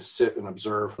somebody to sit and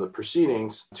observe the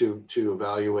proceedings to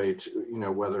evaluate,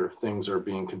 whether things are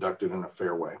being conducted in a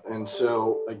fair way. And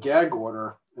so a gag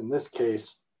order in this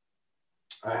case,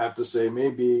 I have to say, may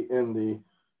be in the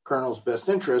colonel's best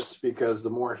interest, because the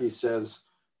more he says,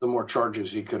 the more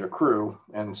charges he could accrue.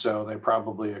 And so they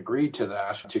probably agreed to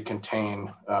that to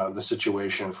contain the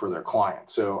situation for their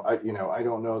client. So I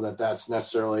don't know that that's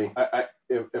necessarily,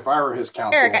 if I were his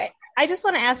counsel. Eric, I just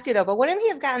want to ask you though, but wouldn't he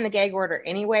have gotten the gag order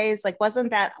anyways? Like,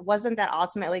 wasn't that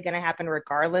ultimately going to happen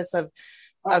regardless of?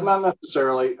 Not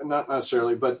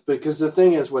necessarily, but because the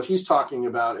thing is, what he's talking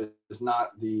about is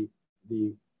not the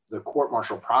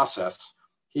court-martial process.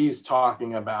 He's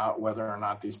talking about whether or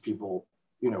not these people,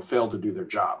 failed to do their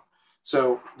job.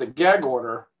 So the gag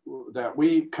order that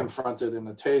we confronted in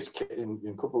the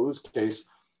in Kupalu's case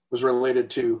was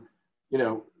related to,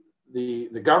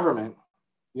 the government,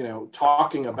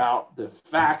 talking about the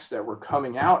facts that were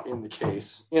coming out in the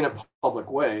case in a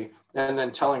public way, and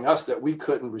then telling us that we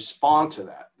couldn't respond to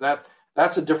that.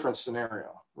 That's a different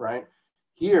scenario, right?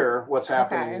 Here, what's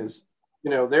happening is,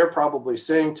 they're probably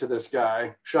saying to this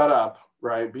guy, shut up,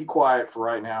 right? Be quiet for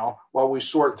right now while we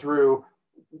sort through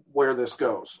where this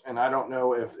goes. And I don't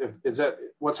know if is that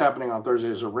what's happening on Thursday?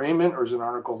 Is arraignment or is it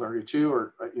Article 32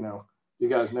 or, you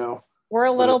guys know? We're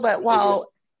a little bit,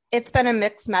 it's been a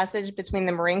mixed message between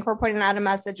the Marine Corps putting out a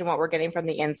message and what we're getting from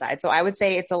the inside. So I would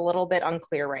say it's a little bit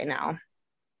unclear right now.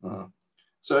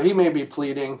 So he may be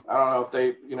pleading. I don't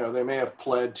know if they may have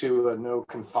pled to a no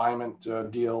confinement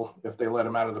deal if they let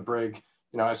him out of the brig.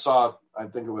 I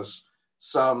think it was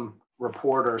some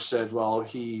reporter said, well,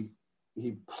 he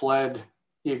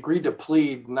agreed to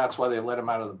plead, and that's why they let him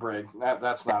out of the brig.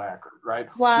 That's not accurate, right?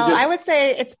 Well, I would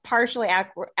say it's partially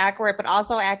accurate, but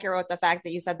also accurate with the fact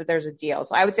that you said that there's a deal.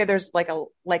 So I would say there's like a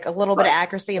little bit of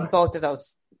accuracy in both of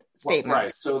those statements. Well,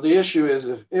 right. So the issue is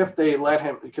if they let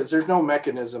him, because there's no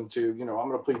mechanism to, I'm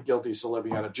going to plead guilty, so let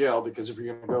me out of jail, because if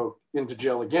you're going to go into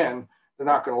jail again, they're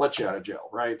not going to let you out of jail,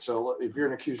 right? So if you're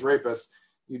an accused rapist,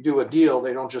 you do a deal,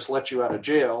 they don't just let you out of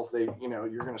jail.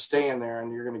 You're going to stay in there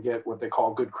and you're going to get what they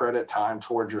call good credit time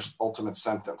towards your ultimate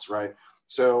sentence, right?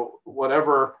 So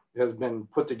whatever has been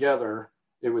put together,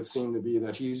 it would seem to be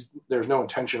that there's no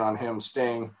intention on him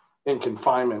staying in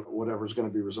confinement. Whatever's going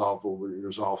to be resolved will be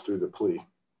resolved through the plea.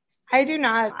 I do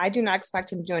not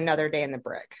expect him to do another day in the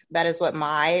brig. That is what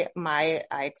I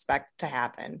expect to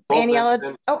happen.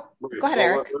 Aniela, go ahead,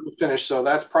 Eric. Let me finish. So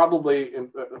that's probably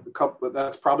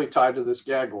tied to this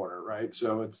gag order, right?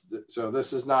 So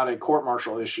this is not a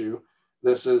court-martial issue.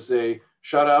 This is a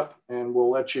shut up and we'll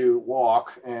let you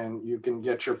walk and you can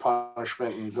get your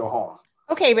punishment and go home.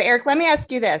 Okay, but Eric, let me ask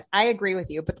you this. I agree with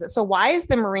you, but so why is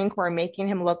the Marine Corps making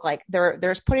him look like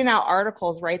there's putting out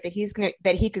articles, right, that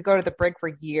he could go to the brig for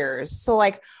years? So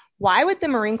like, why would the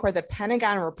Marine Corps, the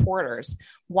Pentagon reporters,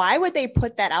 why would they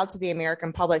put that out to the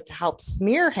American public to help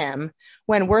smear him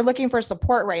when we're looking for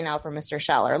support right now for Mr.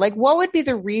 Scheller? Like, what would be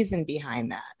the reason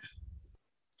behind that?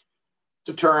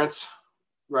 Deterrence,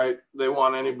 right? They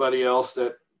want anybody else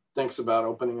that thinks about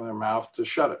opening their mouth to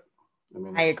shut it.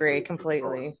 I agree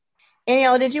completely.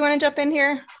 Aniela, did you want to jump in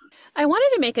here? I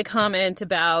wanted to make a comment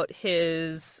about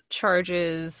his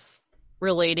charges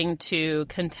relating to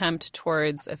contempt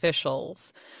towards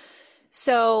officials.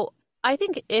 So I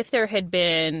think if there had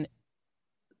been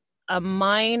a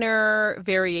minor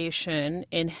variation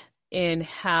in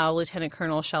how Lieutenant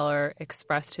Colonel Scheller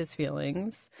expressed his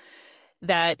feelings,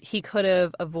 that he could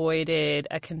have avoided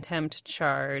a contempt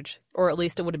charge, or at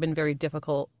least it would have been very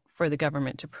difficult for the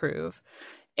government to prove.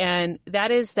 And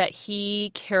that is that he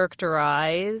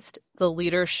characterized the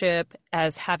leadership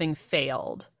as having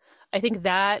failed. I think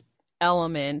that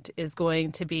element is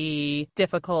going to be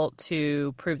difficult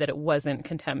to prove that it wasn't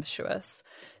contemptuous.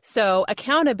 So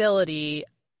accountability,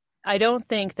 I don't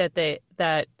think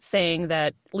that saying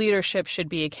that leadership should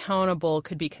be accountable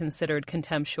could be considered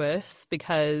contemptuous,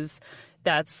 because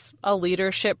that's a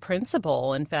leadership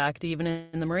principle, in fact, even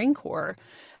in the Marine Corps.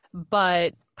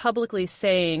 But publicly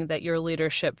saying that your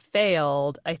leadership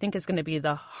failed, I think, is going to be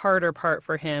the harder part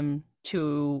for him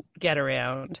to get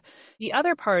around. The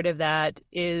other part of that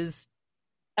is,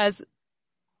 as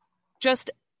just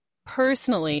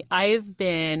personally, I've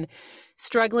been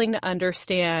struggling to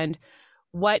understand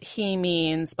what he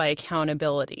means by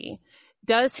accountability.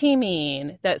 Does he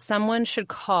mean that someone should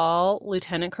call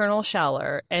Lieutenant Colonel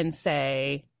Scheller and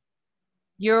say,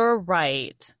 "You're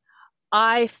right,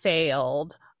 I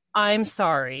failed, I'm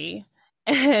sorry,"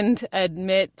 and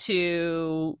admit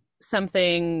to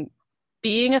something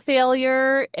being a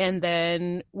failure? And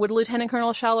then would Lieutenant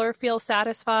Colonel Scheller feel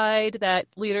satisfied that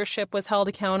leadership was held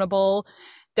accountable?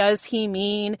 Does he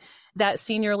mean that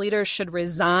senior leaders should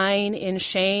resign in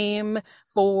shame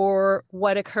for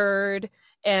what occurred?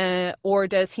 Or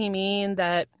does he mean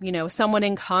that, someone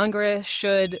in Congress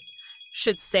should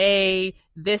say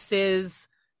this is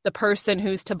the person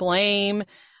who's to blame?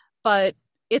 But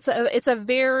it's a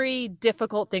very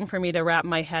difficult thing for me to wrap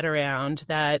my head around,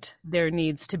 that there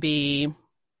needs to be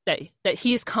that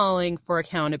he's calling for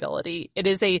accountability. It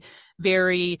is a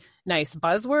very nice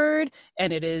buzzword,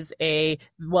 and it is a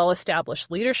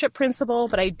well-established leadership principle,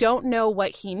 but I don't know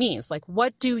what he means. Like,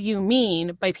 what do you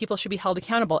mean by people should be held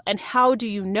accountable? And how do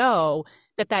you know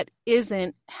that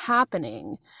isn't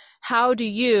happening? How do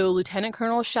you, Lieutenant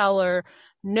Colonel Scheller,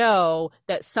 know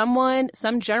that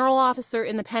some general officer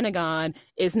in the Pentagon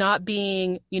is not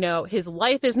being, his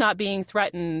life is not being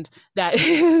threatened, that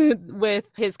with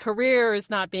his career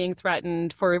is not being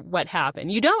threatened for what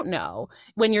happened? You don't know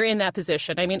when you're in that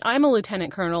position. I mean, I'm a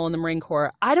lieutenant colonel in the Marine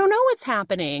Corps. I don't know what's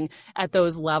happening at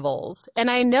those levels. And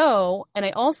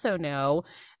I also know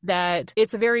that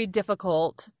it's very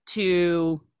difficult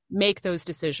to make those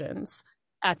decisions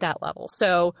at that level.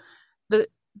 So the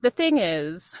thing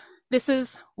is, this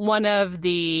is one of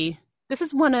the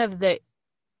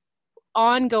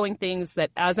ongoing things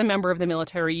that as a member of the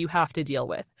military you have to deal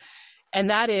with. And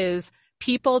that is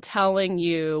people telling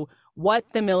you what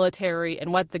the military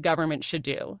and what the government should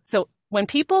do. So when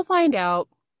people find out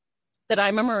that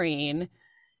I'm a Marine,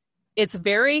 it's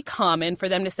very common for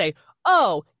them to say,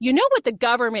 oh, you know what the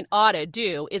government ought to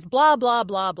do is blah, blah,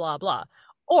 blah, blah, blah.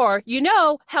 Or, you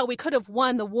know how we could have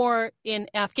won the war in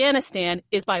Afghanistan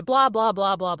is by blah, blah,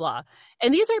 blah, blah, blah.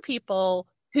 And these are people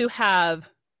who have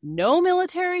no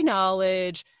military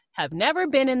knowledge, have never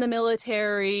been in the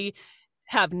military,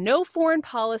 have no foreign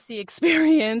policy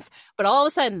experience, but all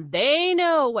of a sudden they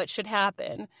know what should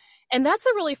happen. And that's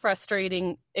a really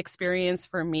frustrating experience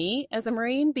for me as a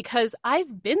Marine, because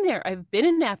I've been there. I've been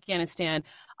in Afghanistan.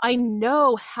 I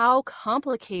know how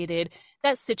complicated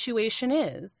that situation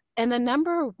is. And the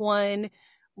number one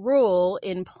rule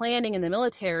in planning in the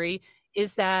military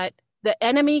is that the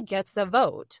enemy gets a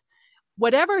vote.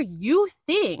 Whatever you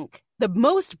think the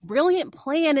most brilliant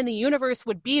plan in the universe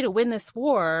would be to win this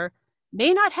war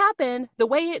may not happen the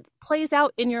way it plays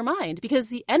out in your mind, because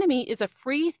the enemy is a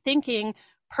free-thinking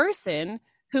person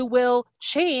who will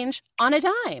change on a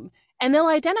dime, and they'll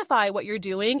identify what you're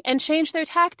doing and change their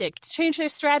tactic, change their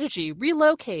strategy,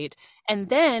 relocate, and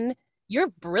then your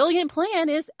brilliant plan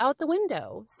is out the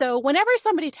window. So whenever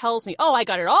somebody tells me, oh, I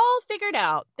got it all figured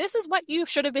out, this is what you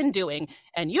should have been doing,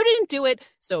 and you didn't do it,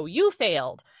 so you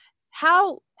failed.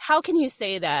 How can you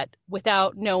say that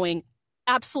without knowing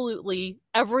absolutely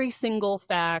every single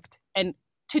fact? And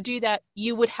to do that,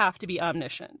 you would have to be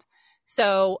omniscient.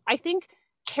 So I think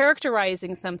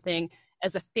characterizing something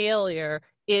as a failure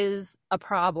is a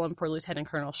problem for Lieutenant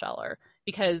Colonel Scheller,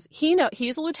 because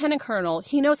he's a lieutenant colonel.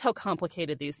 He knows how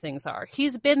complicated these things are.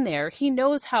 He's been there. He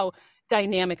knows how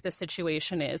dynamic the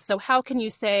situation is. So how can you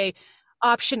say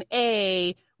option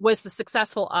A was the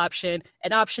successful option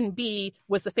and option B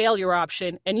was the failure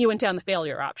option, and you went down the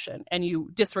failure option and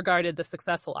you disregarded the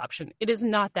successful option? It is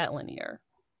not that linear.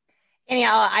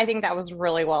 Aniela, I think that was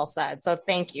really well said. So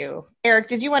thank you. Eric,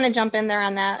 did you want to jump in there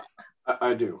on that?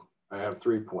 I do. I have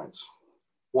 3 points.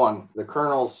 One, the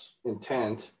colonel's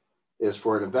intent is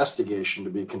for an investigation to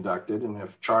be conducted, and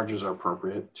if charges are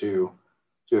appropriate, to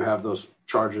have those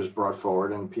charges brought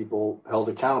forward and people held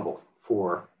accountable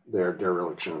for their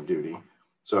dereliction of duty.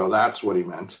 So that's what he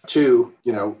meant. 2,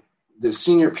 the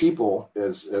senior people,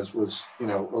 as was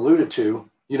alluded to,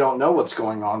 you don't know what's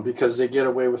going on because they get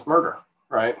away with murder.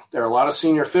 Right? There are a lot of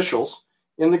senior officials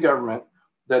in the government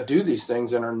that do these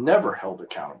things and are never held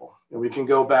accountable. And we can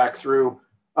go back through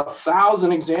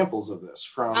 1,000 examples of this.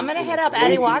 I'm going to hit up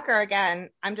Eddie Walker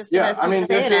again. I'm just going to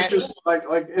say there's just like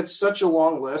it's such a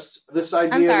long list. This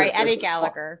idea. I'm sorry, Eddie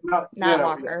Gallagher, not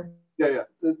Walker. Yeah.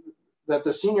 That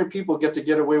the senior people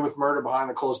get away with murder behind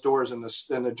the closed doors, and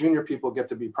the junior people get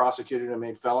to be prosecuted and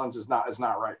made felons is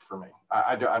not right for me.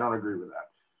 I don't agree with that.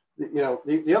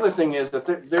 The other thing is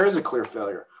that there is a clear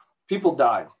failure. People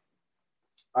died.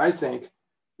 I think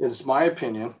it's my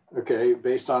opinion, okay,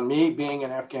 based on me being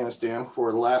in Afghanistan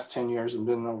for the last 10 years and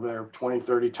been over there 20,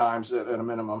 30 times at a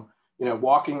minimum,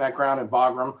 walking that ground in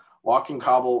Bagram, walking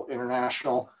Kabul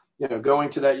International, going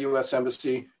to that U.S.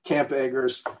 Embassy, Camp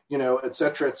Eggers, et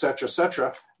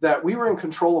cetera, that we were in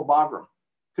control of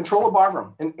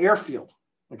Bagram, an airfield,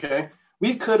 okay?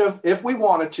 We could have, if we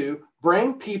wanted to,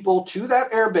 bring people to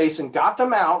that air base and got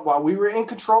them out while we were in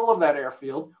control of that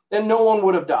airfield, and no one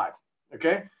would have died,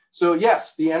 okay? So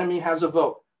yes, the enemy has a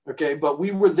vote, okay? But we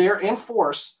were there in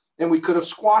force, and we could have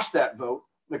squashed that vote,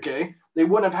 okay? They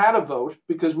wouldn't have had a vote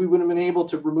because we would have been able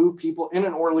to remove people in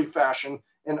an orderly fashion,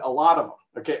 and a lot of them,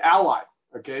 okay, allied,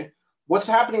 okay? What's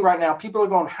happening right now, people are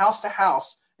going house to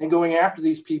house and going after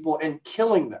these people and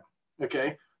killing them,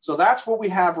 okay? So that's what we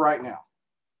have right now.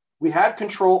 We had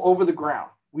control over the ground.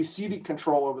 We ceded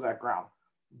control over that ground.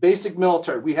 Basic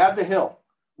military. We had the hill.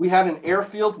 We had an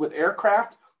airfield with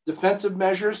aircraft, defensive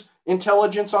measures,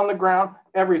 intelligence on the ground,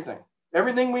 everything.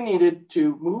 Everything we needed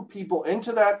to move people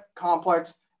into that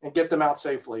complex and get them out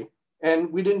safely.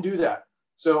 And we didn't do that.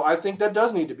 So I think that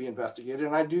does need to be investigated.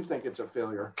 And I do think it's a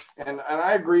failure. And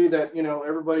I agree that,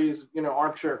 everybody's,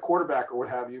 armchair quarterback or what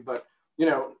have you. But,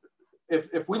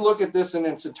 if we look at this in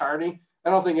its entirety, I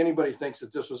don't think anybody thinks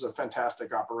that this was a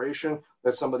fantastic operation,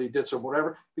 that somebody did some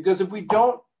whatever, because if we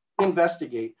don't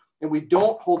investigate and we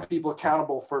don't hold people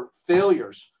accountable for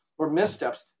failures or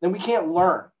missteps, then we can't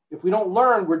learn. If we don't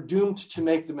learn, we're doomed to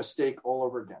make the mistake all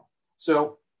over again.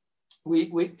 So if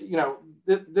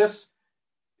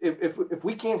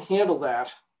we can't handle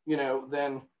that,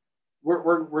 then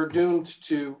we're doomed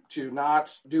to not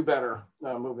do better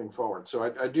moving forward.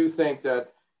 So I do think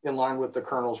that, in line with the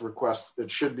colonel's request, it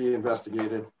should be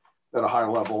investigated at a high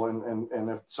level. And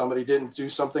if somebody didn't do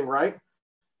something right,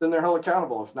 then they're held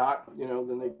accountable. If not,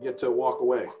 then they get to walk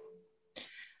away.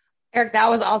 Eric, that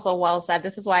was also well said.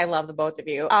 This is why I love the both of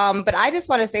you. But I just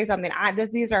want to say something.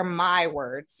 These are my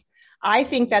words. I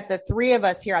think that the three of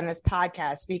us here on this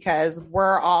podcast, because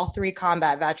we're all three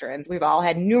combat veterans, we've all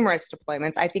had numerous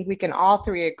deployments. I think we can all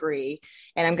three agree,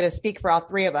 and I'm going to speak for all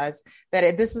three of us,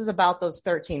 that this is about those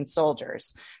 13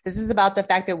 soldiers. This is about the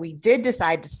fact that we did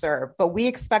decide to serve, but we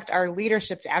expect our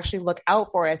leadership to actually look out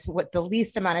for us with the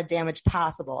least amount of damage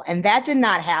possible. And that did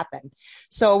not happen.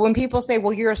 So when people say,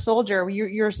 well, you're a soldier,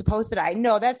 you're supposed to die.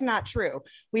 No, that's not true.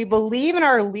 We believe in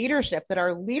our leadership, that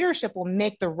our leadership will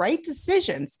make the right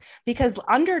decisions, because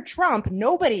under Trump,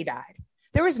 nobody died.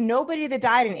 There was nobody that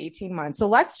died in 18 months. So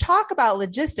let's talk about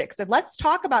logistics and let's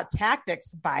talk about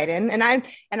tactics, Biden. And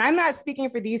I'm not speaking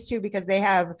for these two because they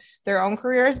have their own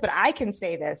careers, but I can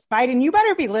say this, Biden, you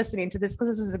better be listening to this, because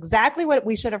this is exactly what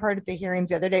we should have heard at the hearings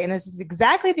the other day. And this is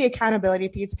exactly the accountability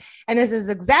piece. And this is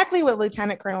exactly what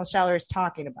Lieutenant Colonel Scheller is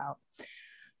talking about.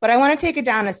 But I want to take it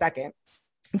down a second.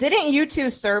 Didn't you two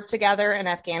serve together in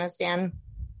Afghanistan?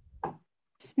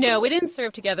 No, we didn't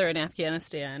serve together in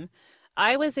Afghanistan.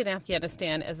 I was in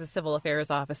Afghanistan as a civil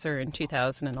affairs officer in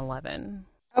 2011.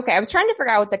 Okay, I was trying to figure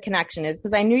out what the connection is,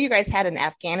 because I knew you guys had in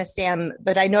Afghanistan,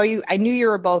 but I knew you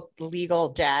were both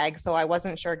legal JAG, so I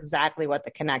wasn't sure exactly what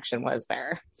the connection was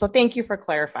there. So thank you for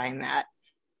clarifying that.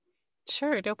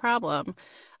 Sure, no problem.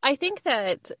 I think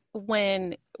that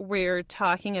when we're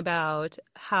talking about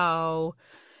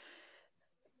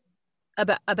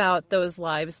about those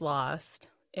lives lost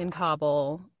in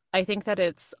Kabul, I think that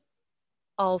it's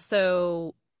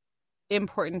also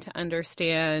important to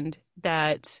understand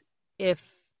that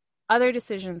if other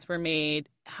decisions were made,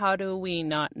 how do we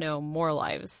not know more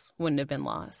lives wouldn't have been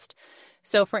lost?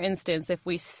 So, for instance, if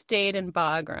we stayed in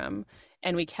Bagram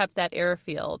and we kept that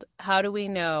airfield, how do we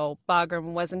know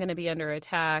Bagram wasn't going to be under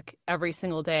attack every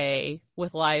single day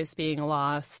with lives being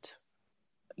lost,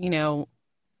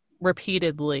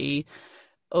 repeatedly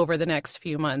over the next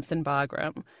few months in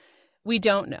Bagram? We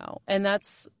don't know. And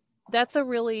that's a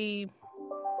really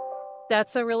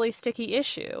sticky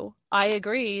issue. I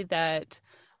agree that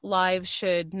lives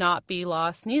should not be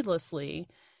lost needlessly.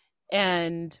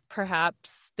 And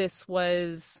perhaps this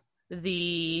was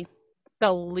the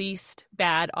least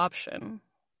bad option.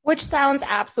 Which sounds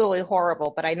absolutely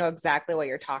horrible, but I know exactly what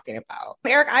you're talking about.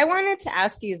 Eric, I wanted to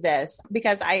ask you this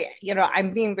because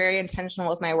I'm being very intentional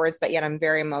with my words, but yet I'm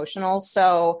very emotional.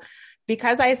 So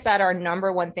because I said our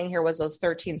number one thing here was those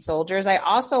 13 soldiers, I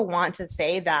also want to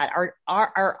say that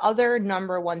our other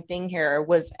number one thing here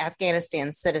was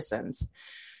Afghanistan citizens.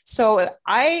 So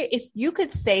if you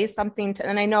could say something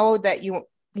and I know that you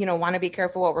want to be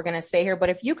careful what we're going to say here, but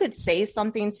if you could say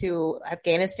something to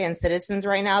Afghanistan citizens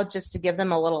right now, just to give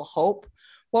them a little hope,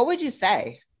 what would you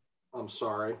say? I'm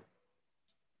sorry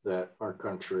that our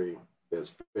country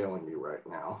is failing you right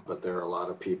now, but there are a lot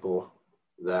of people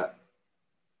that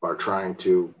are trying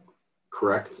to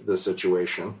correct the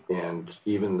situation. And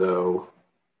even though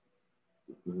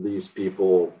these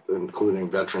people, including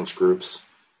veterans groups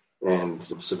and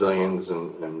civilians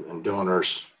and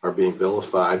donors, are being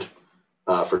vilified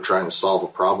for trying to solve a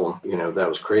problem, that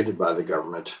was created by the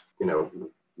government,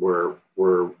 we're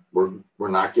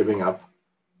not giving up,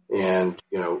 and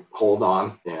hold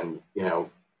on. And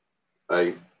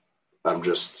I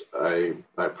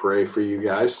pray for you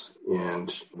guys,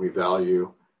 and we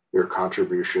value your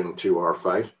contribution to our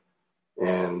fight,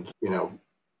 and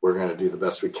we're going to do the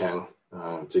best we can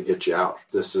to get you out.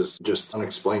 This is just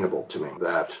unexplainable to me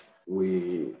that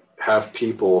we have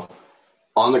people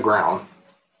on the ground.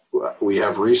 We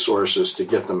have resources to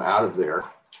get them out of there.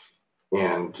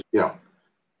 And,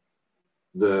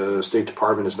 the State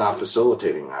Department is not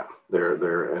facilitating that.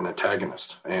 They're an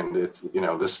antagonist. And it's,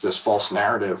 this false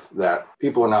narrative that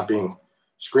people are not being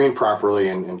screened properly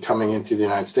and coming into the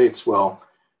United States. Well,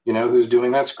 who's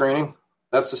doing that screening?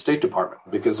 That's the State Department,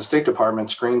 because the State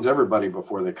Department screens everybody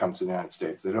before they come to the United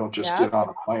States. They don't just get on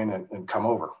a plane and come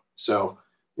over. So,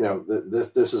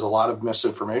 this is a lot of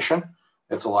misinformation.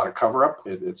 It's a lot of cover up.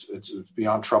 It's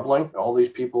beyond troubling. All these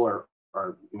people are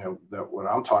that what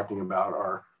I'm talking about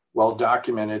are well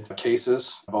documented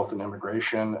cases, both in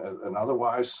immigration and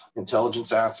otherwise,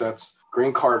 intelligence assets,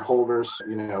 green card holders.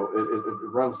 It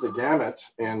runs the gamut.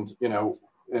 And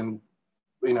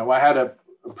I had a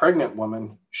pregnant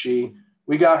woman.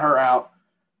 We got her out.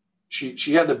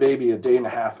 She had the baby a day and a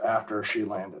half after she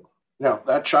landed.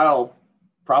 That child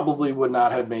probably would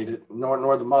not have made it,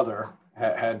 nor the mother,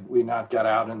 had we not got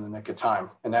out in the nick of time.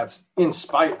 And that's in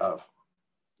spite of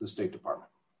the State Department.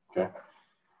 Okay.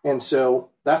 And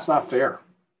so that's not fair.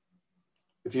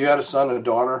 If you had a son, a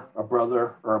daughter, a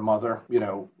brother, or a mother,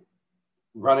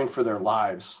 running for their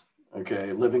lives,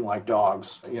 okay, living like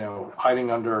dogs,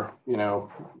 hiding under,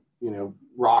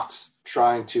 rocks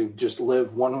trying to just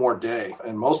live one more day.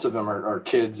 And most of them are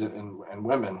kids and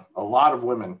women, a lot of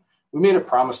women. We made a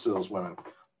promise to those women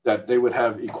that they would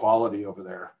have equality over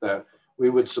there, that we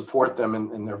would support them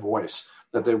in their voice,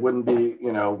 that they wouldn't be,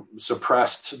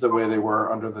 suppressed the way they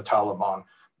were under the Taliban,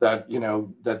 that,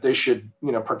 that they should,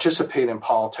 participate in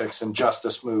politics and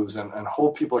justice moves and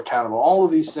hold people accountable, all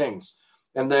of these things.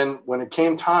 And then when it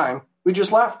came time, we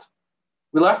just left.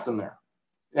 We left them there.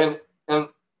 And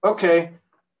okay,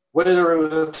 whether it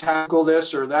was a tactical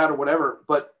this or that or whatever,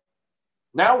 but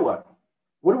now what?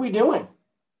 What are we doing?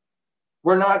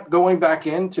 We're not going back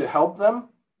in to help them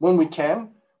when we can.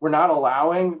 We're not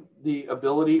allowing the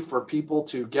ability for people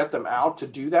to get them out to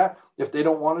do that if they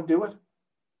don't want to do it.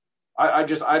 I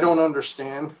don't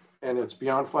understand. And it's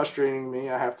beyond frustrating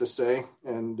me, I have to say.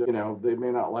 And, they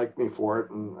may not like me for it.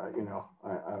 And, I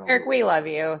don't Eric, we love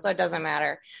you, so it doesn't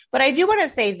matter. But I do want to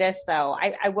say this, though.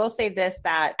 I will say this,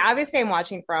 that obviously I'm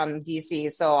watching from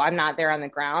DC, so I'm not there on the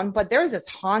ground. But there was this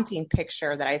haunting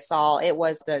picture that I saw. It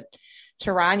was the not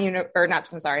Tehran,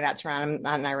 I'm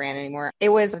not in Iran anymore. It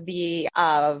was of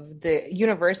the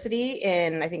university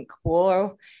in, I think,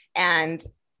 Kabul. And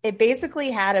it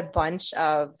basically had a bunch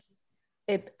of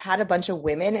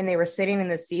women, and they were sitting in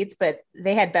the seats, but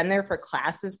they had been there for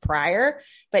classes prior,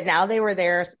 but now they were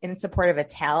there in support of a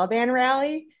Taliban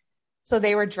rally. So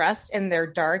they were dressed in their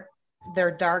dark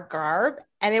garb.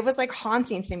 And it was like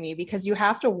haunting to me, because you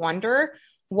have to wonder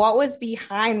what was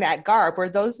behind that garb. Were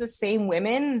those the same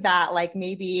women that like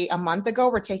maybe a month ago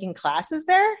were taking classes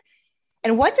there?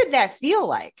 And what did that feel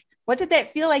like? What did that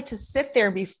feel like to sit there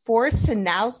and be forced to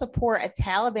now support a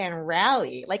Taliban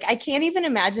rally? Like, I can't even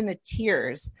imagine the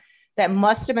tears that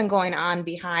must have been going on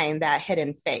behind that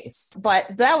hidden face.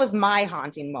 But that was my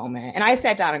haunting moment. And I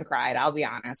sat down and cried, I'll be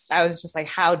honest. I was just like,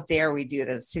 how dare we do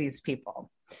this to these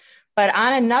people? But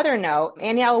on another note,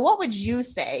 Aniela, what would you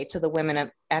say to the women of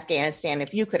Afghanistan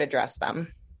if you could address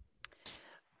them?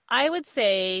 I would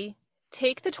say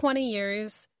take the 20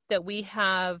 years that we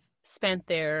have spent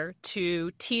there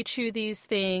to teach you these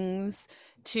things,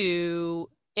 to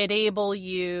enable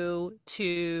you,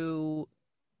 to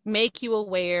make you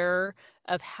aware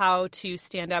of how to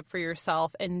stand up for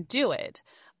yourself and do it.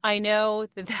 I know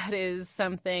that is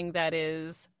something that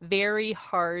is very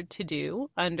hard to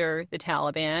do under the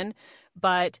Taliban,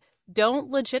 but don't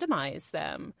legitimize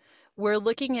them. We're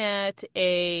looking at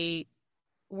a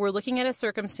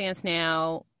circumstance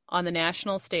now on the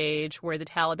national stage where the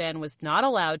Taliban was not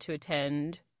allowed to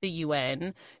attend the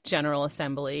UN General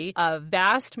Assembly. A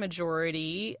vast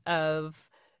majority of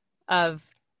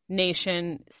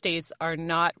nation states are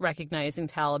not recognizing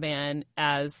Taliban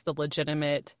as the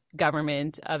legitimate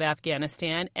government of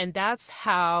Afghanistan. And that's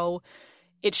how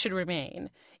it should remain,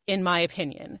 in my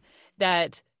opinion,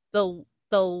 that the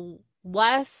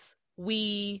less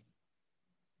we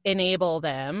enable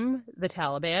them, the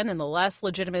Taliban, and the less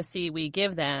legitimacy we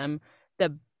give them,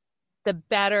 the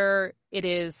better it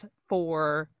is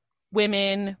for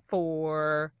women,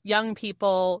 for young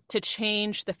people to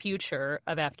change the future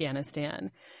of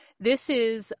Afghanistan.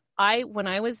 When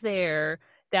I was there,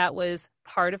 that was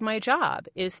part of my job,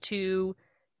 is to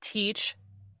teach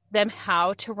them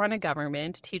how to run a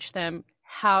government, teach them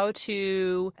how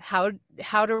to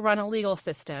run a legal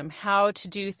system, how to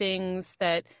do things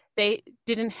that they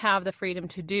didn't have the freedom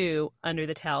to do under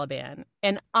the Taliban.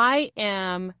 And I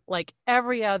am, like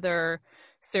every other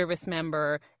service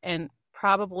member and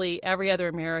probably every other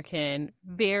American,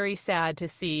 very sad to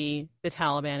see the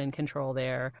Taliban in control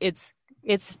there. It's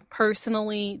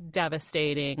personally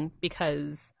devastating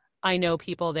because I know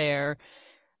people there.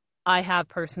 I have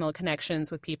personal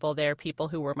connections with people there, people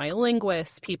who were my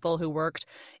linguists, people who worked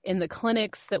in the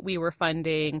clinics that we were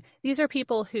funding. These are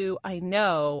people who I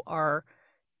know are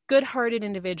good-hearted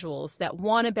individuals that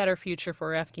want a better future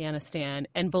for Afghanistan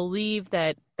and believe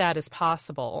that that is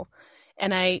possible.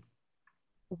 And I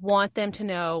want them to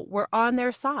know we're on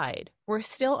their side. We're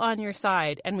still on your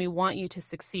side, and we want you to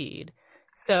succeed.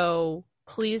 So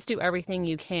please do everything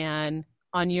you can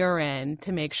on your end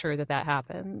to make sure that that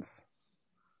happens.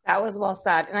 That was well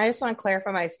said. And I just want to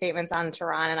clarify my statements on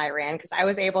Tehran and Iran, because I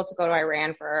was able to go to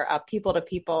Iran for a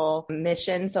people-to-people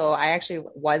mission. So I actually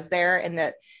was there, and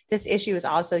that this issue is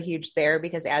also huge there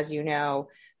because, as you know,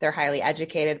 they're highly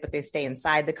educated, but they stay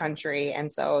inside the country.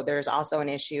 And so there's also an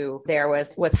issue there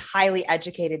with highly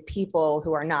educated people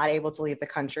who are not able to leave the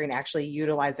country and actually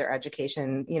utilize their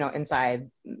education,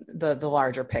 inside the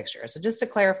larger picture. So just to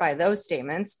clarify those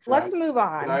statements, let's move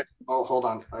on. Hold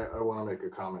on. I want to make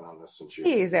a comment on this.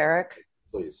 Please, Eric.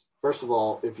 Please. First of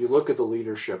all, if you look at the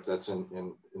leadership that's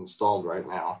installed right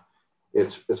now,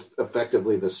 it's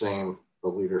effectively the same the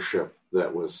leadership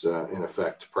that was in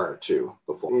effect prior to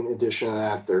the fall. In addition to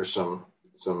that, there's some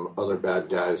other bad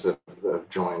guys that have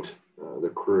joined the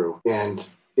crew. And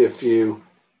if you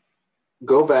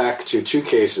go back to two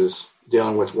cases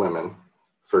dealing with women,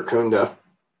 Farkhunda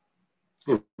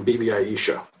and Bibi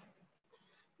Aisha,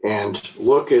 and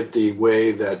look at the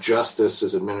way that justice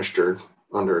is administered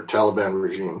under a Taliban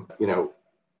regime,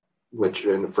 which,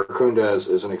 and Farkhunda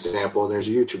is an example, and there's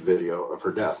a YouTube video of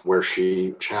her death where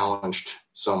she challenged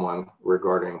someone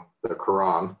regarding the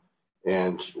Quran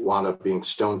and wound up being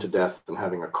stoned to death and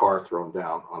having a car thrown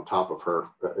down on top of her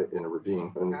in a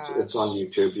ravine. And it's on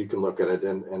YouTube. You can look at it.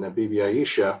 And then Bibi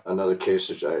Aisha, another case,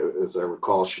 as I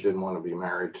recall, she didn't want to be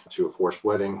married to a forced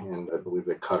wedding, and I believe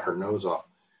they cut her nose off.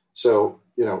 So,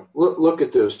 look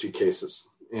at those two cases.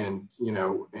 And,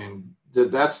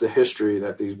 that's the history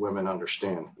that these women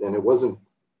understand. And it wasn't,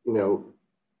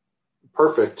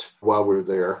 perfect while we were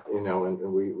there, and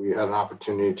we had an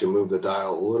opportunity to move the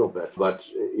dial a little bit. But,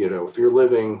 if you're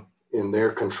living in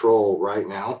their control right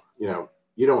now,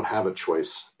 you don't have a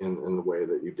choice in the way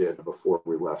that you did before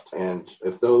we left. And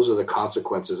if those are the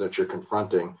consequences that you're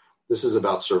confronting, this is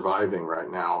about surviving right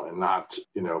now and not,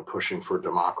 pushing for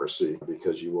democracy,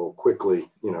 because you will quickly,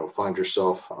 find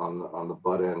yourself on the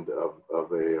butt end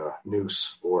of a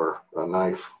noose or a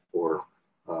knife or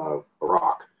a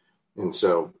rock. And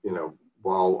so,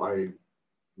 while I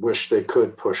wish they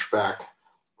could push back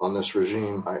on this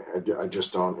regime, I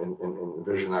just don't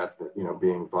envision that,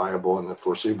 being viable in the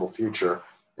foreseeable future.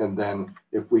 And then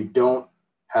if we don't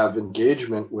have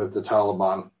engagement with the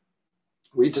Taliban,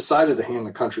 we decided to hand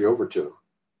the country over to them.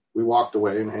 We walked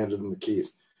away and handed them the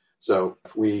keys. So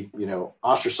if we,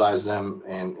 ostracize them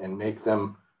and make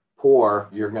them poor,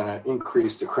 you're going to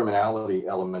increase the criminality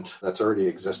element that's already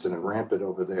existed and rampant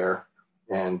over there,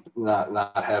 and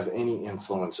not have any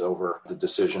influence over the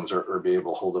decisions or be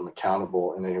able to hold them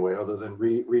accountable in any way other than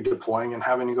redeploying and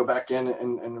having to go back in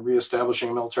and reestablishing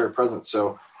a military presence.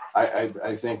 So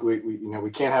I think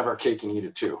we can't have our cake and eat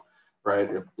it too. Right.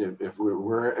 If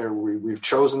we've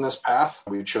chosen this path,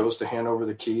 we chose to hand over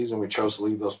the keys and we chose to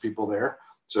leave those people there.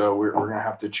 So we're going to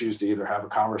have to choose to either have a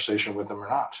conversation with them or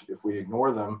not. If we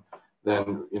ignore them,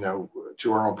 then,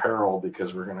 to our own peril,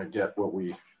 because we're going to get what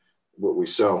we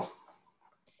sow.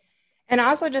 And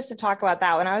also, just to talk about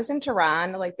that, when I was in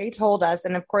Tehran, they told us,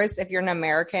 and of course, if you're an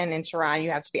American in Tehran,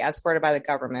 you have to be escorted by the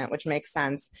government, which makes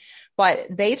sense. But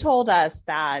they told us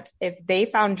that if they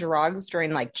found drugs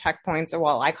during checkpoints,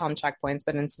 or I call them checkpoints,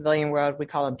 but in civilian world, we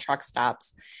call them truck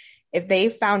stops. If they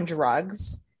found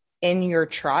drugs in your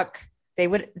truck,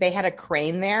 they had a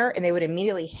crane there and they would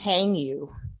immediately hang you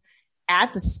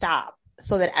at the stop,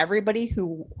 so that everybody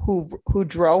who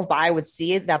drove by would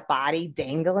see that body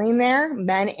dangling there,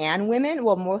 men and women.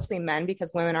 Well, mostly men,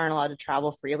 because women aren't allowed to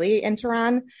travel freely in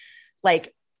Tehran.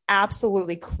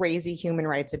 Absolutely crazy human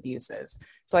rights abuses.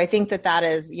 So I think that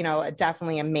is,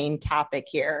 definitely a main topic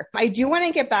here. I do want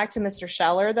to get back to Mr.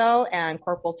 Scheller, though, and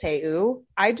Corporal Thae Ohu.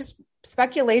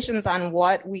 Speculations on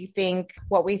what we think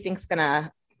is going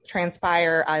to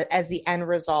transpire as the end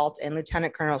result in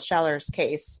Lieutenant Colonel Scheller's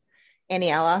case.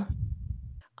 Aniela?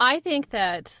 I think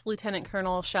that Lieutenant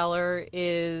Colonel Scheller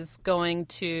is going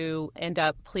to end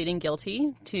up pleading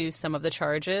guilty to some of the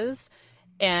charges,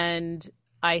 and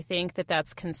I think that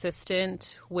that's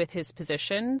consistent with his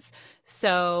positions.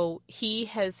 So he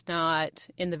has not,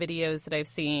 in the videos that I've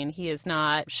seen, he has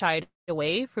not shied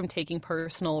away from taking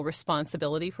personal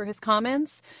responsibility for his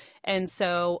comments. And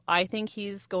so I think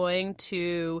he's going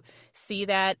to see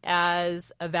that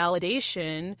as a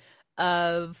validation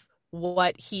of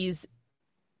what he's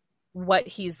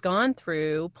gone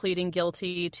through, pleading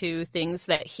guilty to things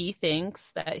that he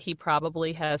thinks that he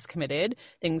probably has committed,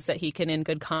 things that he can in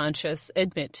good conscience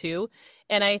admit to.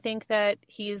 And I think that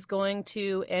he's going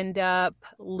to end up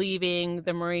leaving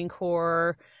the Marine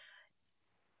Corps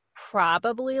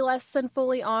probably less than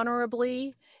fully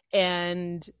honorably,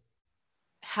 and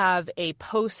have a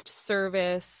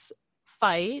post-service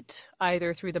fight,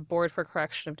 either through the Board for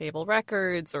Correction of Naval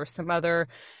Records or some other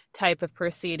type of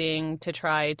proceeding, to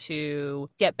try to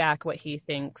get back what he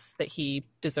thinks that he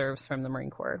deserves from the Marine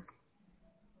Corps.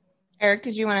 Eric,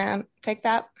 did you want to take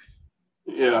that?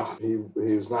 Yeah,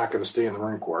 he's not going to stay in the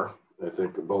Marine Corps. I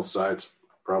think both sides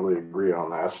probably agree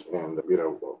on that. And,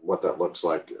 what that looks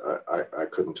like, I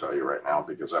couldn't tell you right now,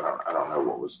 because I don't know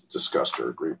what was discussed or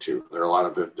agreed to. There are a lot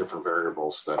of different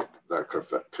variables that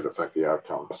could affect the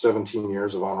outcome. 17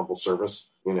 years of honorable service,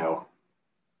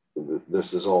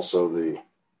 this is also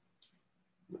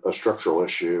a structural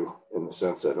issue, in the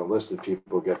sense that enlisted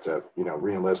people get to,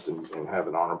 re-enlist and have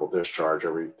an honorable discharge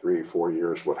every 3-4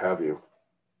 years, what have you.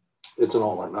 it's an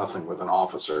all or nothing with an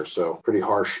officer. So pretty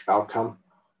harsh outcome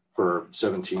for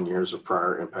 17 years of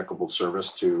prior impeccable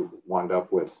service to wind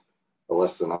up with a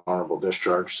less than honorable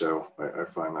discharge. So I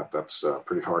find that that's a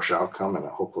pretty harsh outcome, and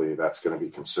hopefully that's going to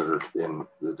be considered in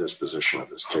the disposition of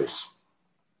this case.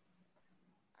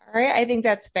 All right, I think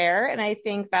that's fair. And I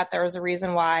think that there was a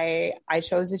reason why I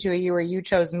chose the two of you, or you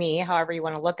chose me, however you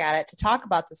want to look at it, to talk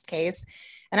about this case.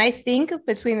 And I think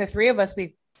between the three of us,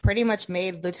 we pretty much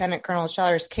made Lieutenant Colonel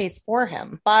Scheller's case for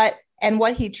him, and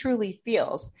what he truly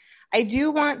feels. I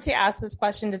do want to ask this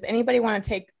question. Does anybody want to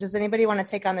take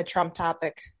on the Trump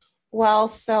topic? Well,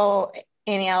 so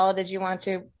Aniela, did you want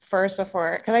to first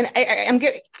before? Because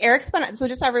Eric's been, so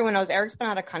just so everyone knows, Eric's been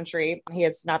out of country. He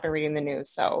has not been reading the news.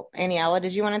 So Aniela,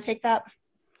 did you want to take that?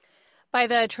 By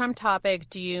the Trump topic,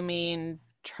 do you mean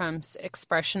Trump's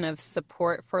expression of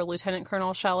support for Lieutenant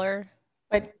Colonel Scheller?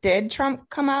 But did Trump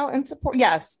come out and support?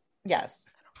 Yes.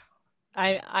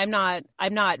 I'm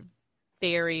not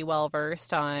very well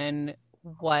versed on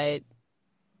what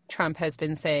Trump has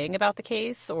been saying about the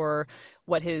case or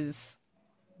what his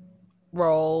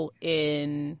role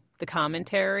in the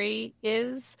commentary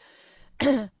is.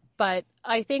 But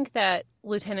I think that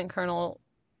Lieutenant Colonel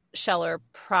Scheller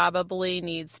probably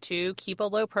needs to keep a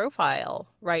low profile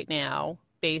right now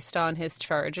based on his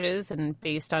charges and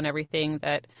based on everything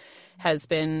that has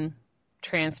been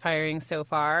transpiring so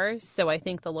far. So I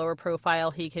think the lower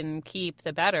profile he can keep,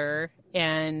 the better.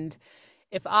 And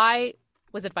if I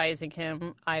was advising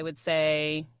him, I would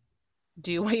say,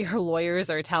 do what your lawyers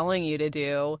are telling you to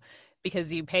do,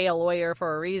 because you pay a lawyer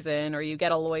for a reason, or you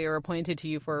get a lawyer appointed to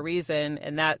you for a reason,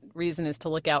 and that reason is to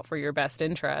look out for your best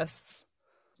interests.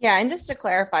 Yeah, and just to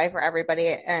clarify for everybody,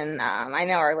 and I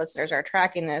know our listeners are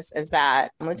tracking this, is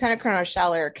that Lieutenant Colonel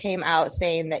Scheller came out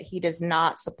saying that he does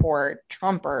not support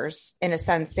Trumpers, in a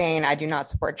sense saying, I do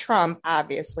not support Trump,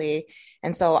 obviously.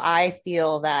 And so I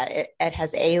feel that it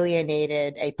has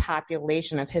alienated a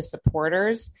population of his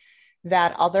supporters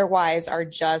that otherwise are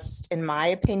just, in my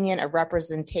opinion, a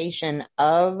representation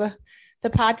of the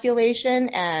population.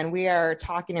 And we are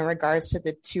talking in regards to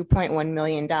the $2.1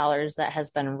 million that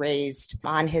has been raised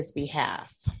on his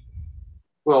behalf.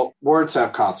 Well, words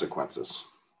have consequences,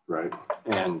 right?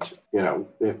 And,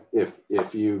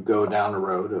 if you go down a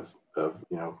road of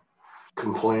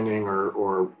complaining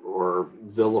or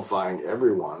vilifying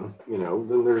everyone,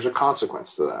 then there's a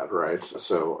consequence to that, right?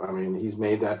 So, I mean, he's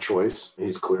made that choice.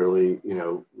 He's clearly,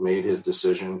 made his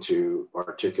decision to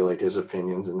articulate his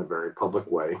opinions in a very public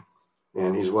way.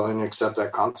 And he's willing to accept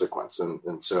that consequence.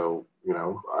 And so,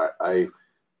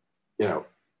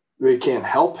 we can't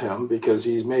help him because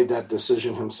he's made that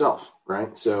decision himself,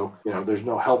 right? So, there's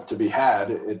no help to be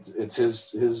had. It's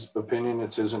his opinion,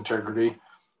 it's his integrity,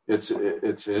 it's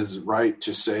his right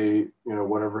to say,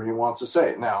 whatever he wants to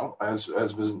say. Now, as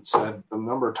has been said a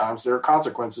number of times, there are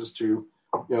consequences to,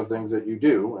 things that you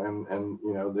do, and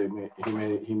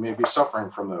he may be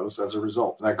suffering from those as a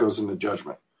result. That goes into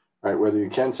judgment. Right, whether you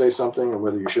can say something or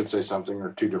whether you should say something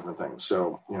are two different things.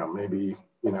 So, maybe,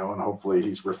 and hopefully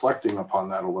he's reflecting upon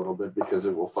that a little bit, because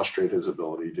it will frustrate his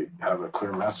ability to have a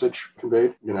clear message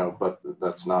conveyed, but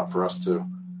that's not for us to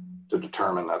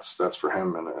determine. That's for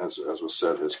him, and as was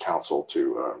said, his counsel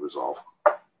to resolve.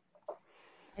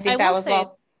 I think that was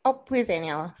well. Oh, please,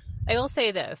 Aniela. I will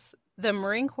say this. The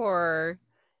Marine Corps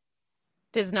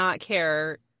does not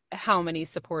care how many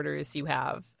supporters you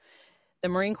have. The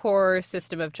Marine Corps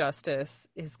system of justice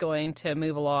is going to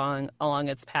move along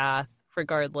its path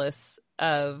regardless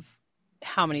of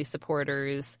how many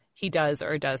supporters he does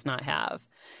or does not have.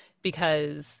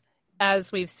 Because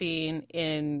as we've seen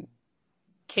in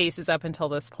cases up until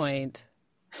this point,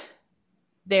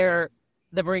 the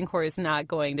Marine Corps is not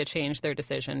going to change their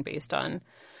decision based on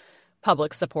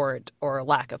public support or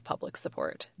lack of public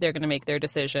support. They're going to make their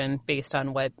decision based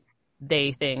on what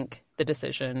they think the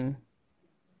decision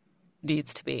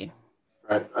needs to be.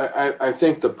 Right. I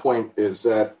think the point is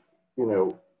that,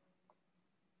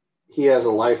 he has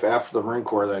a life after the Marine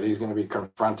Corps that he's going to be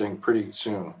confronting pretty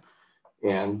soon.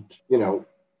 And,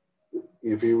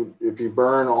 if you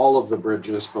burn all of the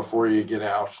bridges before you get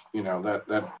out,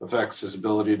 that affects his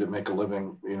ability to make a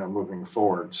living, moving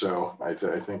forward. So I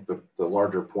think the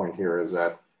larger point here is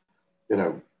that,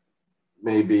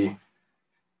 maybe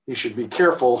he should be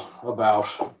careful about,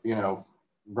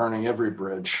 burning every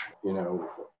bridge,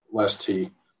 lest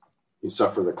he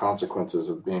suffer the consequences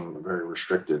of being very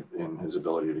restricted in his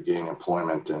ability to gain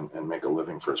employment and make a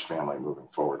living for his family moving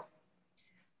forward.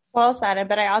 Well said,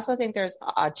 but I also think there's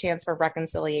a chance for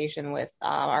reconciliation with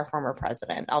our former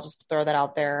president. I'll just throw that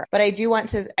out there. But I do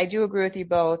agree with you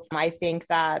both. I think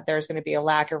that there's going to be a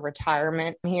lack of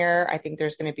retirement here. I think there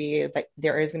is going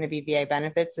to be VA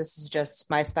benefits. This is just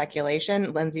my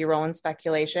speculation, Lindsay Rowland's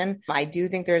speculation. I do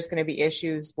think there's going to be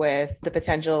issues with the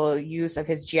potential use of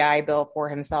his GI Bill for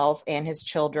himself and his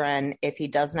children if he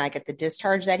does not get the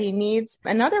discharge that he needs.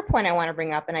 Another point I want to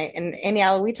bring up, and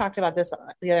Aniela, we talked about this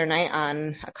the other night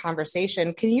on a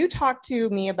conversation. Can you talk to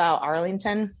me about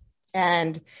Arlington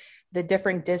and the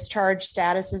different discharge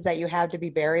statuses that you have to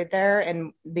be buried there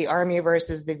and the Army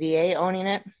versus the VA owning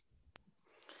it?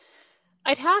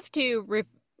 I'd have to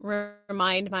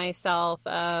remind myself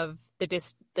of the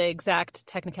exact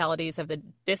technicalities of the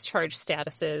discharge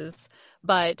statuses,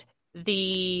 but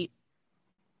the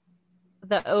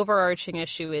overarching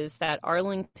issue is that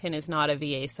Arlington is not a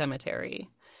VA cemetery.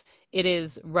 It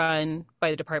is run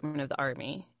by the Department of the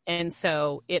Army. And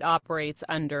so it operates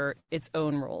under its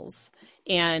own rules.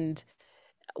 And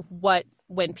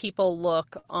when people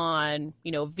look on,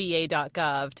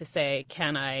 va.gov to say,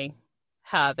 can I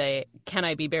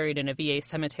be buried in a VA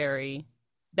cemetery?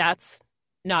 That's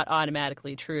not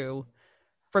automatically true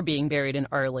for being buried in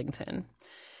Arlington.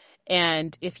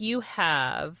 And if you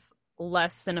have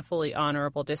less than a fully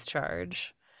honorable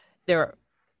discharge, there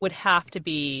would have to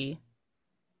be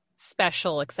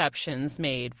special exceptions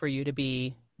made for you to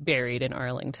be buried in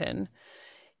Arlington.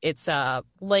 It's a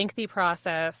lengthy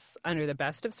process under the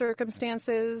best of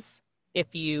circumstances.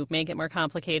 If you make it more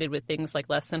complicated with things like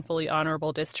less than fully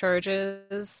honorable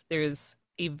discharges, there's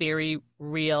a very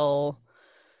real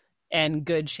and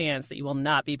good chance that you will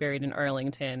not be buried in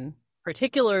Arlington,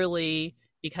 particularly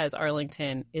because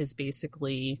Arlington is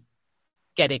basically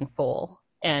getting full.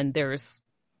 And there's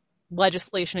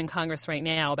legislation in Congress right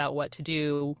now about what to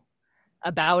do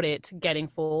about it getting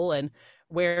full and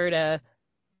where to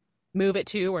move it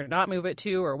to or not move it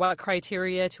to, or what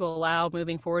criteria to allow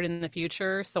moving forward in the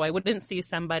future. So I wouldn't see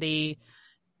somebody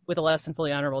with a less than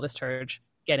fully honorable discharge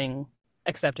getting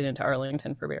accepted into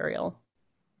Arlington for burial.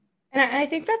 And I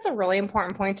think that's a really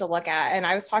important point to look at. And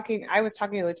I was talking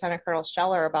to Lieutenant Colonel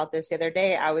Scheller about this the other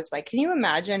day. I was like, can you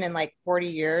imagine in like 40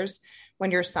 years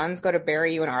when your sons go to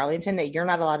bury you in Arlington that you're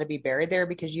not allowed to be buried there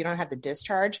because you don't have the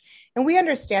discharge? And we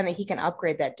understand that he can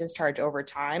upgrade that discharge over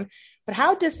time. But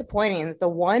how disappointing that the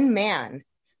one man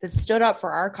that stood up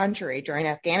for our country during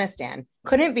Afghanistan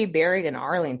couldn't be buried in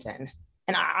Arlington.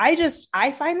 And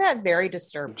I find that very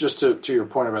disturbing. Just to your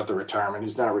point about the retirement,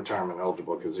 he's not retirement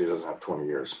eligible because he doesn't have 20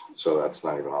 years. So that's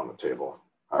not even on the table.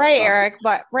 Right, Eric.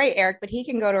 But he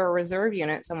can go to a reserve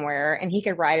unit somewhere and he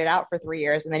could ride it out for 3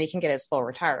 years and then he can get his full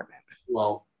retirement.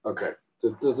 Well, okay.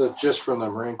 Just from the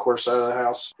Marine Corps side of the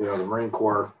house, the Marine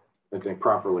Corps, I think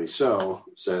properly so,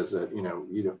 says that,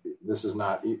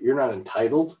 you're not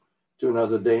entitled to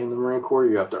another day in the Marine Corps.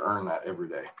 You have to earn that every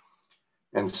day.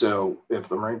 And so if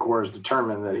the Marine Corps is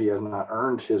determined that he has not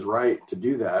earned his right to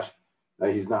do that,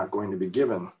 he's not going to be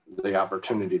given the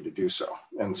opportunity to do so.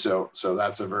 And so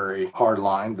that's a very hard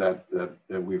line that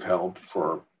we've held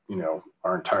for,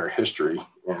 our entire history.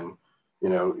 And,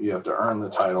 you have to earn the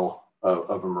title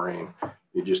of a Marine.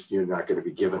 You're not going to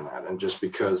be given that. And just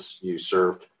because you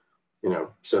served,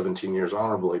 17 years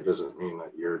honorably doesn't mean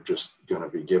that you're just going to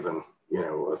be given,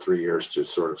 3 years to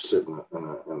sort of sit in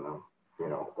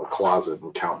a closet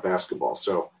and count basketball.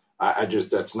 So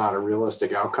that's not a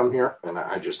realistic outcome here. And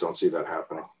I just don't see that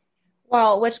happening.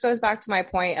 Well, which goes back to my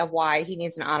point of why he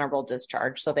needs an honorable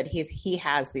discharge so that he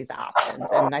has these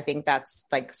options. And I think that's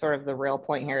like sort of the real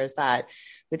point here is that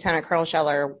Lieutenant Colonel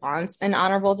Scheller wants an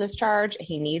honorable discharge.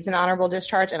 He needs an honorable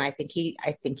discharge. And I think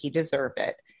he deserved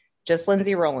it. Just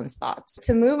Lindsay Rowland's thoughts.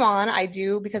 To move on, I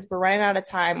do, because we're running out of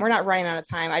time. We're not running out of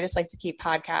time. I just like to keep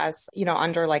podcasts,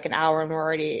 under like an hour, and we're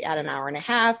already at an hour and a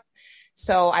half.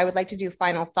 So I would like to do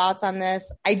final thoughts on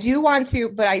this. I do want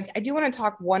to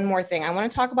talk one more thing. I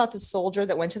want to talk about the soldier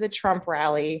that went to the Trump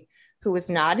rally who was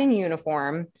not in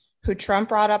uniform, who Trump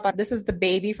brought up. This is the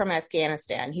baby from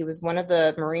Afghanistan. He was one of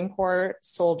the Marine Corps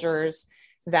soldiers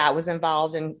that was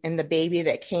involved in the baby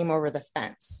that came over the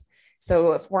fence.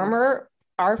 So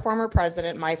our former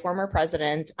president, my former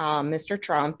president, Mr.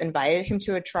 Trump, invited him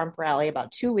to a Trump rally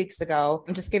about 2 weeks ago.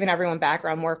 I'm just giving everyone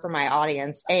background more for my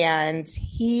audience. And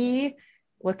he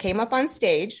came up on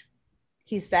stage.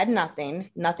 He said nothing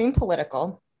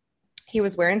political. He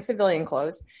was wearing civilian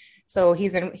clothes. So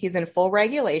he's in full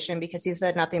regulation because he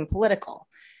said nothing political.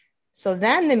 So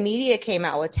then the media came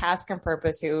out with Task and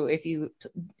Purpose, who, if you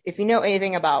know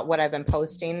anything about what I've been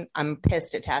posting, I'm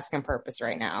pissed at Task and Purpose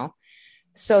right now.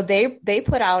 So they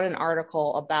put out an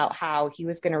article about how he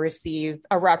was going to receive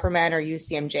a reprimand or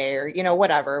UCMJ or,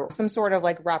 whatever, some sort of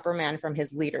like reprimand from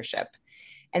his leadership.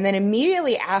 And then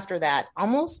immediately after that,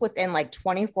 almost within like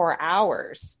 24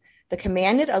 hours, the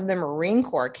commandant of the Marine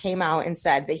Corps came out and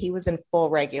said that he was in full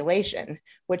regulation,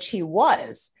 which he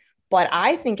was. But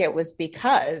I think it was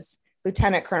because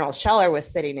Lieutenant Colonel Scheller was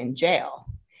sitting in jail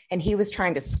and he was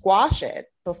trying to squash it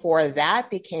before that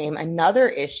became another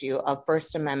issue of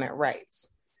First Amendment rights.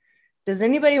 Does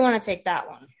anybody want to take that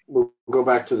one? We'll go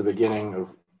back to the beginning of,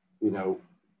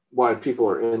 why people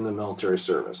are in the military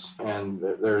service. And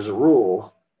there's a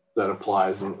rule that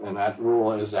applies. And that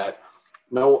rule is that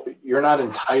no, you're not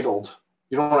entitled.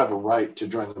 You don't have a right to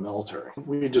join the military.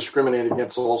 We discriminate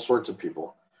against all sorts of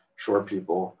people, short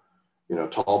people,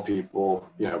 tall people,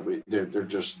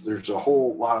 there's a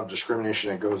whole lot of discrimination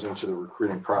that goes into the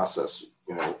recruiting process,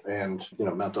 and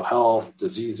mental health,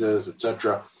 diseases,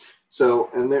 etc. So,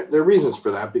 and there are reasons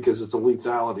for that because it's a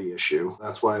lethality issue.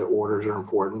 That's why orders are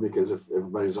important, because if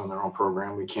everybody's on their own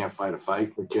program, we can't fight a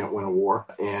fight, we can't win a war.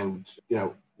 And,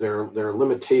 there are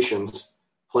limitations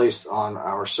placed on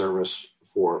our service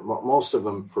for most of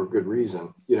them for good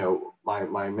reason.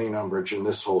 My main umbrage in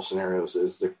this whole scenario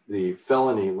is the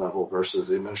felony level versus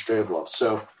the administrative level.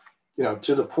 So,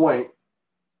 to the point,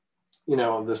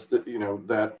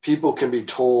 that people can be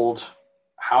told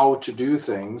how to do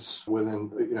things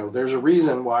within, there's a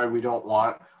reason why we don't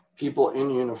want people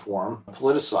in uniform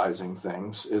politicizing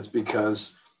things. It's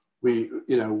because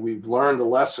we've learned a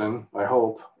lesson, I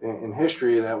hope, in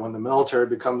history that when the military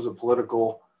becomes a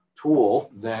political tool,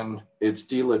 then it's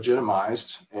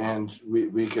delegitimized and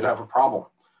we could have a problem,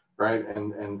 right?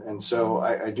 And so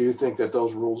I do think that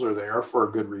those rules are there for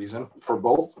a good reason for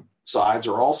both sides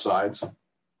or all sides.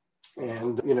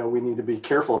 And, we need to be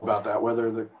careful about that,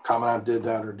 whether the commandant did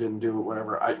that or didn't do it,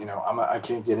 whatever. I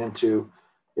can't get into,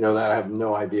 that. I have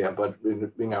no idea, but,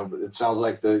 it sounds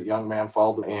like the young man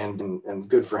followed and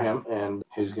good for him, and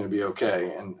he's going to be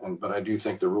okay. But I do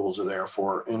think the rules are there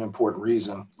for an important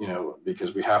reason,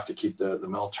 because we have to keep the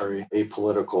military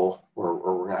apolitical, or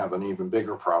we're going to have an even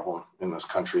bigger problem in this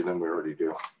country than we already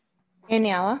do.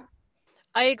 Aniela?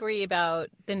 I agree about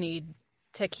the need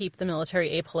to keep the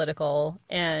military apolitical,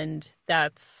 and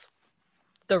that's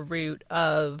the root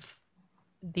of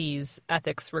these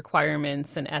ethics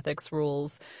requirements and ethics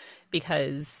rules,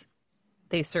 because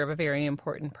they serve a very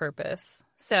important purpose.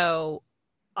 So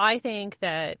I think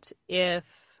that if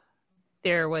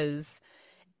there was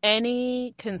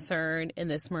any concern in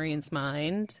this Marine's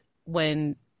mind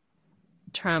when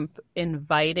Trump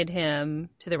invited him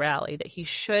to the rally, that he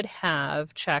should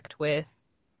have checked with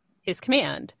his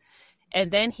command. And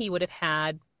then he would have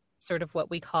had sort of what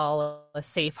we call a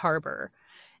safe harbor,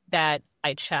 that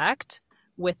I checked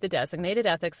with the designated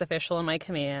ethics official in my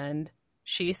command.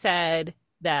 She said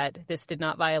that this did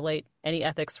not violate any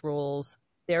ethics rules.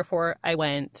 Therefore, I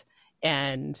went,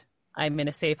 and I'm in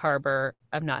a safe harbor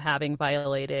of not having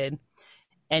violated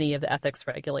any of the ethics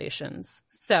regulations.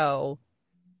 So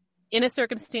in a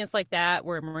circumstance like that,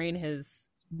 where a Marine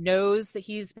knows that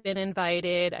he's been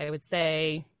invited, I would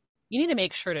say you need to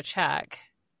make sure to check,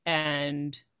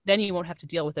 and then you won't have to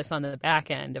deal with this on the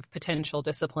back end of potential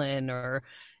discipline or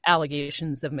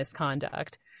allegations of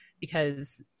misconduct,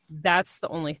 because that's the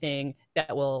only thing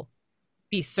that will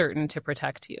be certain to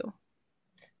protect you.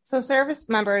 So service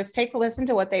members, take a listen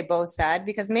to what they both said,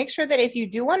 because make sure that if you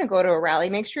do want to go to a rally,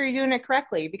 make sure you're doing it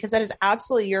correctly, because that is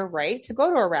absolutely your right to go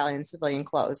to a rally in civilian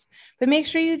clothes. But make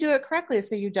sure you do it correctly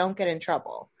so you don't get in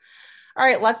trouble. All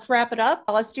right, let's wrap it up.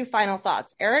 Let's do final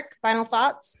thoughts. Eric, final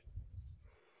thoughts?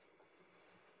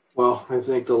 Well, I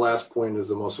think the last point is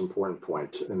the most important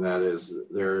point, and that is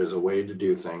there is a way to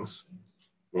do things.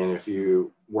 And if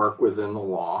you work within the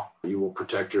law, you will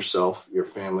protect yourself, your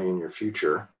family, and your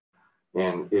future.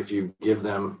 And if you give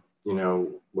them,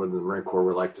 what the Marine Corps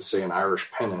would like to say, an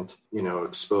Irish pennant,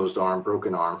 exposed arm,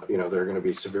 broken arm, there are going to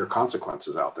be severe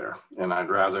consequences out there. And I'd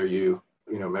rather you,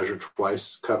 measure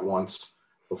twice, cut once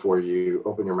before you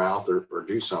open your mouth or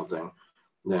do something,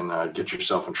 then get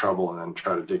yourself in trouble and then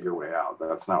try to dig your way out.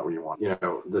 That's not what you want.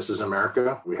 This is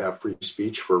America. We have free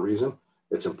speech for a reason.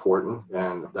 It's important,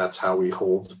 and that's how we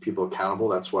hold people accountable.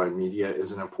 That's why media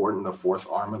isn't important, the fourth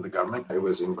arm of the government. It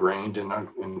was ingrained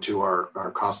into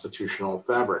our constitutional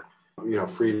fabric.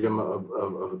 Freedom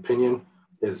of opinion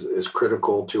is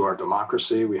critical to our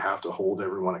democracy. We have to hold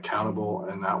everyone accountable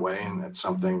in that way, and it's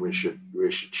something we should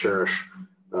cherish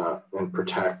and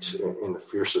protect in the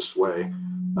fiercest way,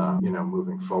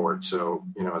 moving forward. So,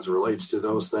 as it relates to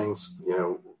those things,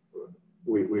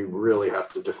 we really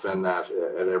have to defend that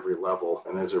at every level.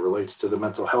 And as it relates to the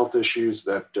mental health issues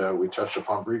that we touched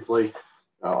upon briefly,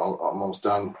 almost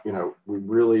done. We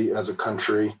really, as a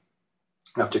country,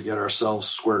 have to get ourselves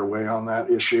squared away on that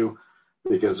issue,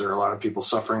 because there are a lot of people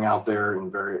suffering out there in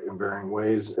varying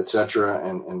ways, et cetera.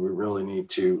 And we really need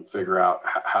to figure out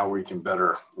how we can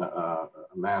better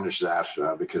manage that,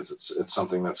 because it's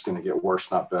something that's going to get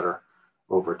worse, not better,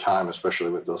 over time, especially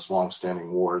with those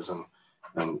longstanding wars and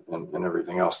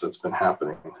everything else that's been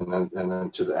happening. And then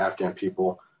to the Afghan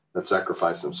people that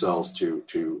sacrifice themselves to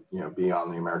be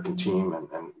on the American team,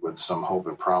 and with some hope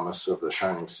and promise of the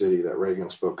shining city that Reagan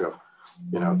spoke of,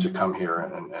 to come here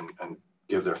and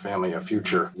give their family a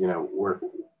future.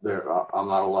 I'm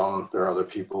not alone. There are other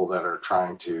people that are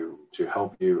trying to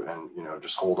help you, and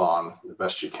just hold on the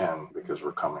best you can, because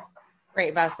we're coming.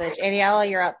 Great message. Aniela,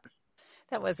 you're up.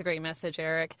 That was a great message,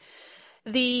 Eric.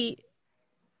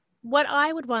 What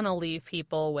I would want to leave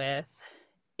people with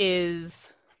is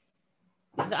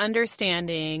the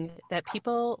understanding that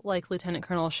people like Lieutenant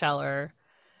Colonel Scheller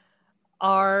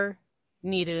are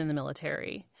needed in the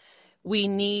military. We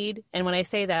need, and when I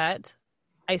say that,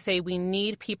 I say we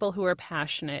need people who are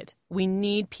passionate. We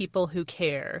need people who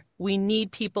care. We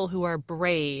need people who are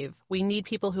brave. We need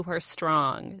people who are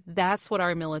strong. That's what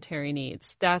our military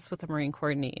needs. That's what the Marine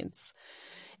Corps needs.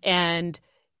 And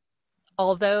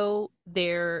although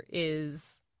there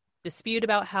is dispute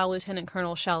about how Lieutenant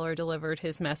Colonel Scheller delivered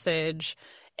his message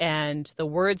and the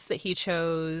words that he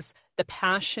chose, the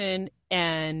passion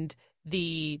and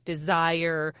the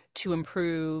desire to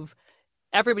improve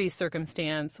everybody's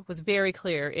circumstance was very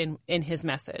clear in his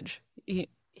message.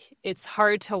 It's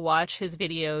hard to watch his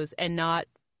videos and not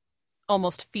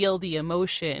almost feel the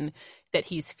emotion that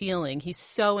he's feeling. He's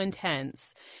so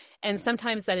intense. And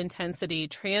sometimes that intensity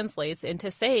translates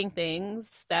into saying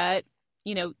things that,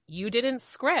 you didn't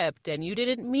script and you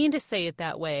didn't mean to say it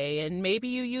that way. And maybe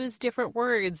you used different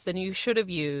words than you should have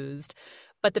used.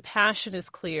 But the passion is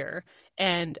clear.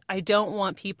 And I don't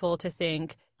want people to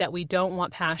think that we don't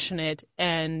want passionate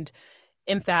and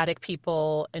emphatic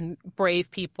people and brave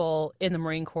people in the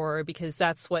Marine Corps, because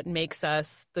that's what makes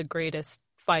us the greatest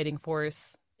fighting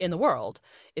force in the world,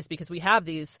 is because we have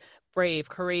these brave,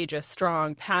 courageous,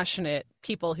 strong, passionate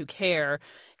people who care.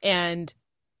 And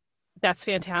that's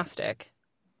fantastic.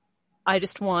 I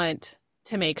just want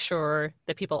to make sure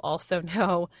that people also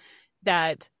know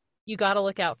that you got to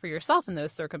look out for yourself in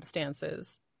those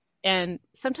circumstances. And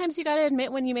sometimes you got to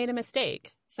admit when you made a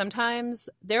mistake. Sometimes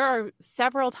there are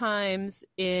several times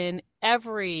in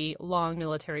every long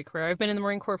military career. I've been in the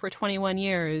Marine Corps for 21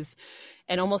 years,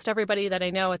 and almost everybody that I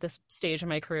know at this stage of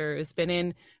my career has been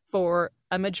in for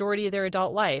a majority of their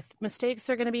adult life. Mistakes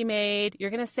are going to be made. You're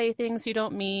going to say things you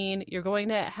don't mean. You're going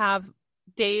to have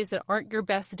days that aren't your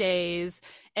best days,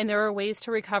 and there are ways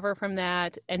to recover from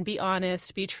that and be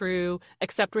honest, be true,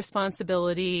 accept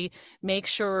responsibility, make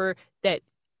sure that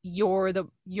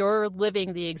you're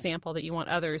living the example that you want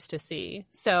others to see.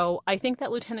 So I think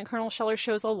that Lieutenant Colonel Scheller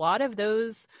shows a lot of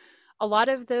those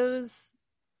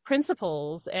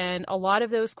principles and a lot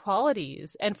of those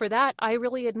qualities. And for that, I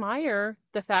really admire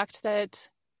the fact that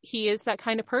he is that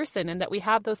kind of person and that we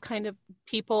have those kind of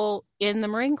people in the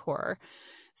Marine Corps.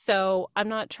 So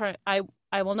I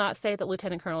will not say that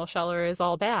Lieutenant Colonel Scheller is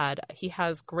all bad. He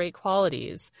has great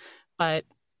qualities, but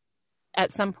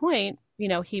at some point,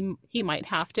 he might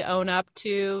have to own up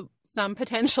to some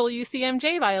potential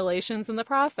UCMJ violations in the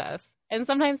process. And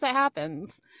sometimes that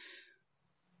happens.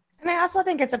 And I also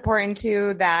think it's important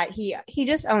too that he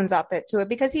just owns up to it,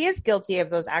 because he is guilty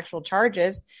of those actual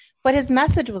charges, but his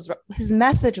message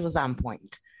was on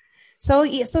point. So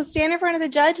stand in front of the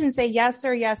judge and say, yes,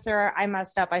 sir, I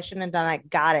messed up. I shouldn't have done that.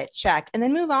 Got it. Check. And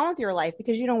then move on with your life,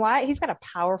 because you know what? He's got a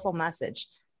powerful message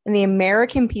and the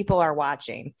American people are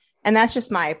watching. And that's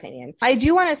just my opinion. I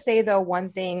do want to say, though,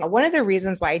 one thing. One of the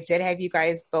reasons why I did have you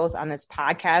guys both on this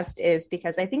podcast is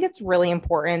because I think it's really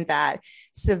important that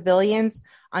civilians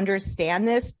understand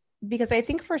this, because I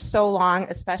think for so long,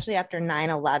 especially after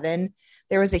 9/11,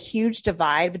 there was a huge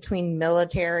divide between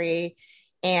military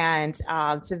and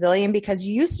civilian, because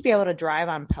you used to be able to drive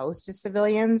on post as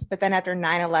civilians, but then after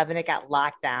 9/11, it got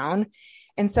locked down.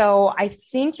 And so I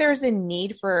think there's a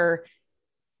need for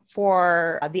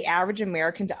the average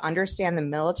American to understand the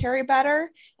military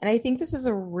better. And I think this is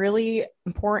a really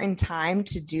important time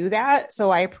to do that.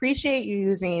 So I appreciate you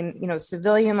using,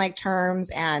 civilian-like terms,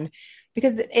 and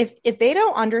because if they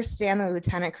don't understand the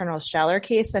Lieutenant Colonel Scheller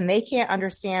case, then they can't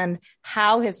understand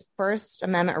how his First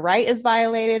Amendment right is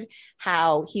violated,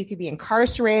 how he could be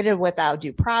incarcerated without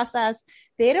due process.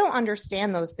 They don't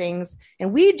understand those things.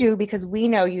 And we do, because we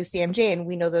know UCMJ and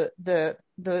we know the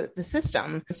the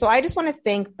system. So I just want to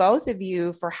thank both of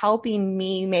you for helping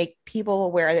me make people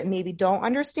aware that maybe don't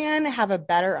understand, have a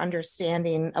better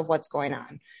understanding of what's going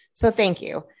on. So thank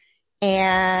you.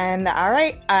 And all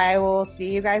right, I will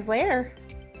see you guys later.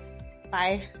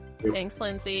 Bye. Thanks,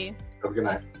 Lindsay. Have a good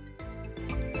night.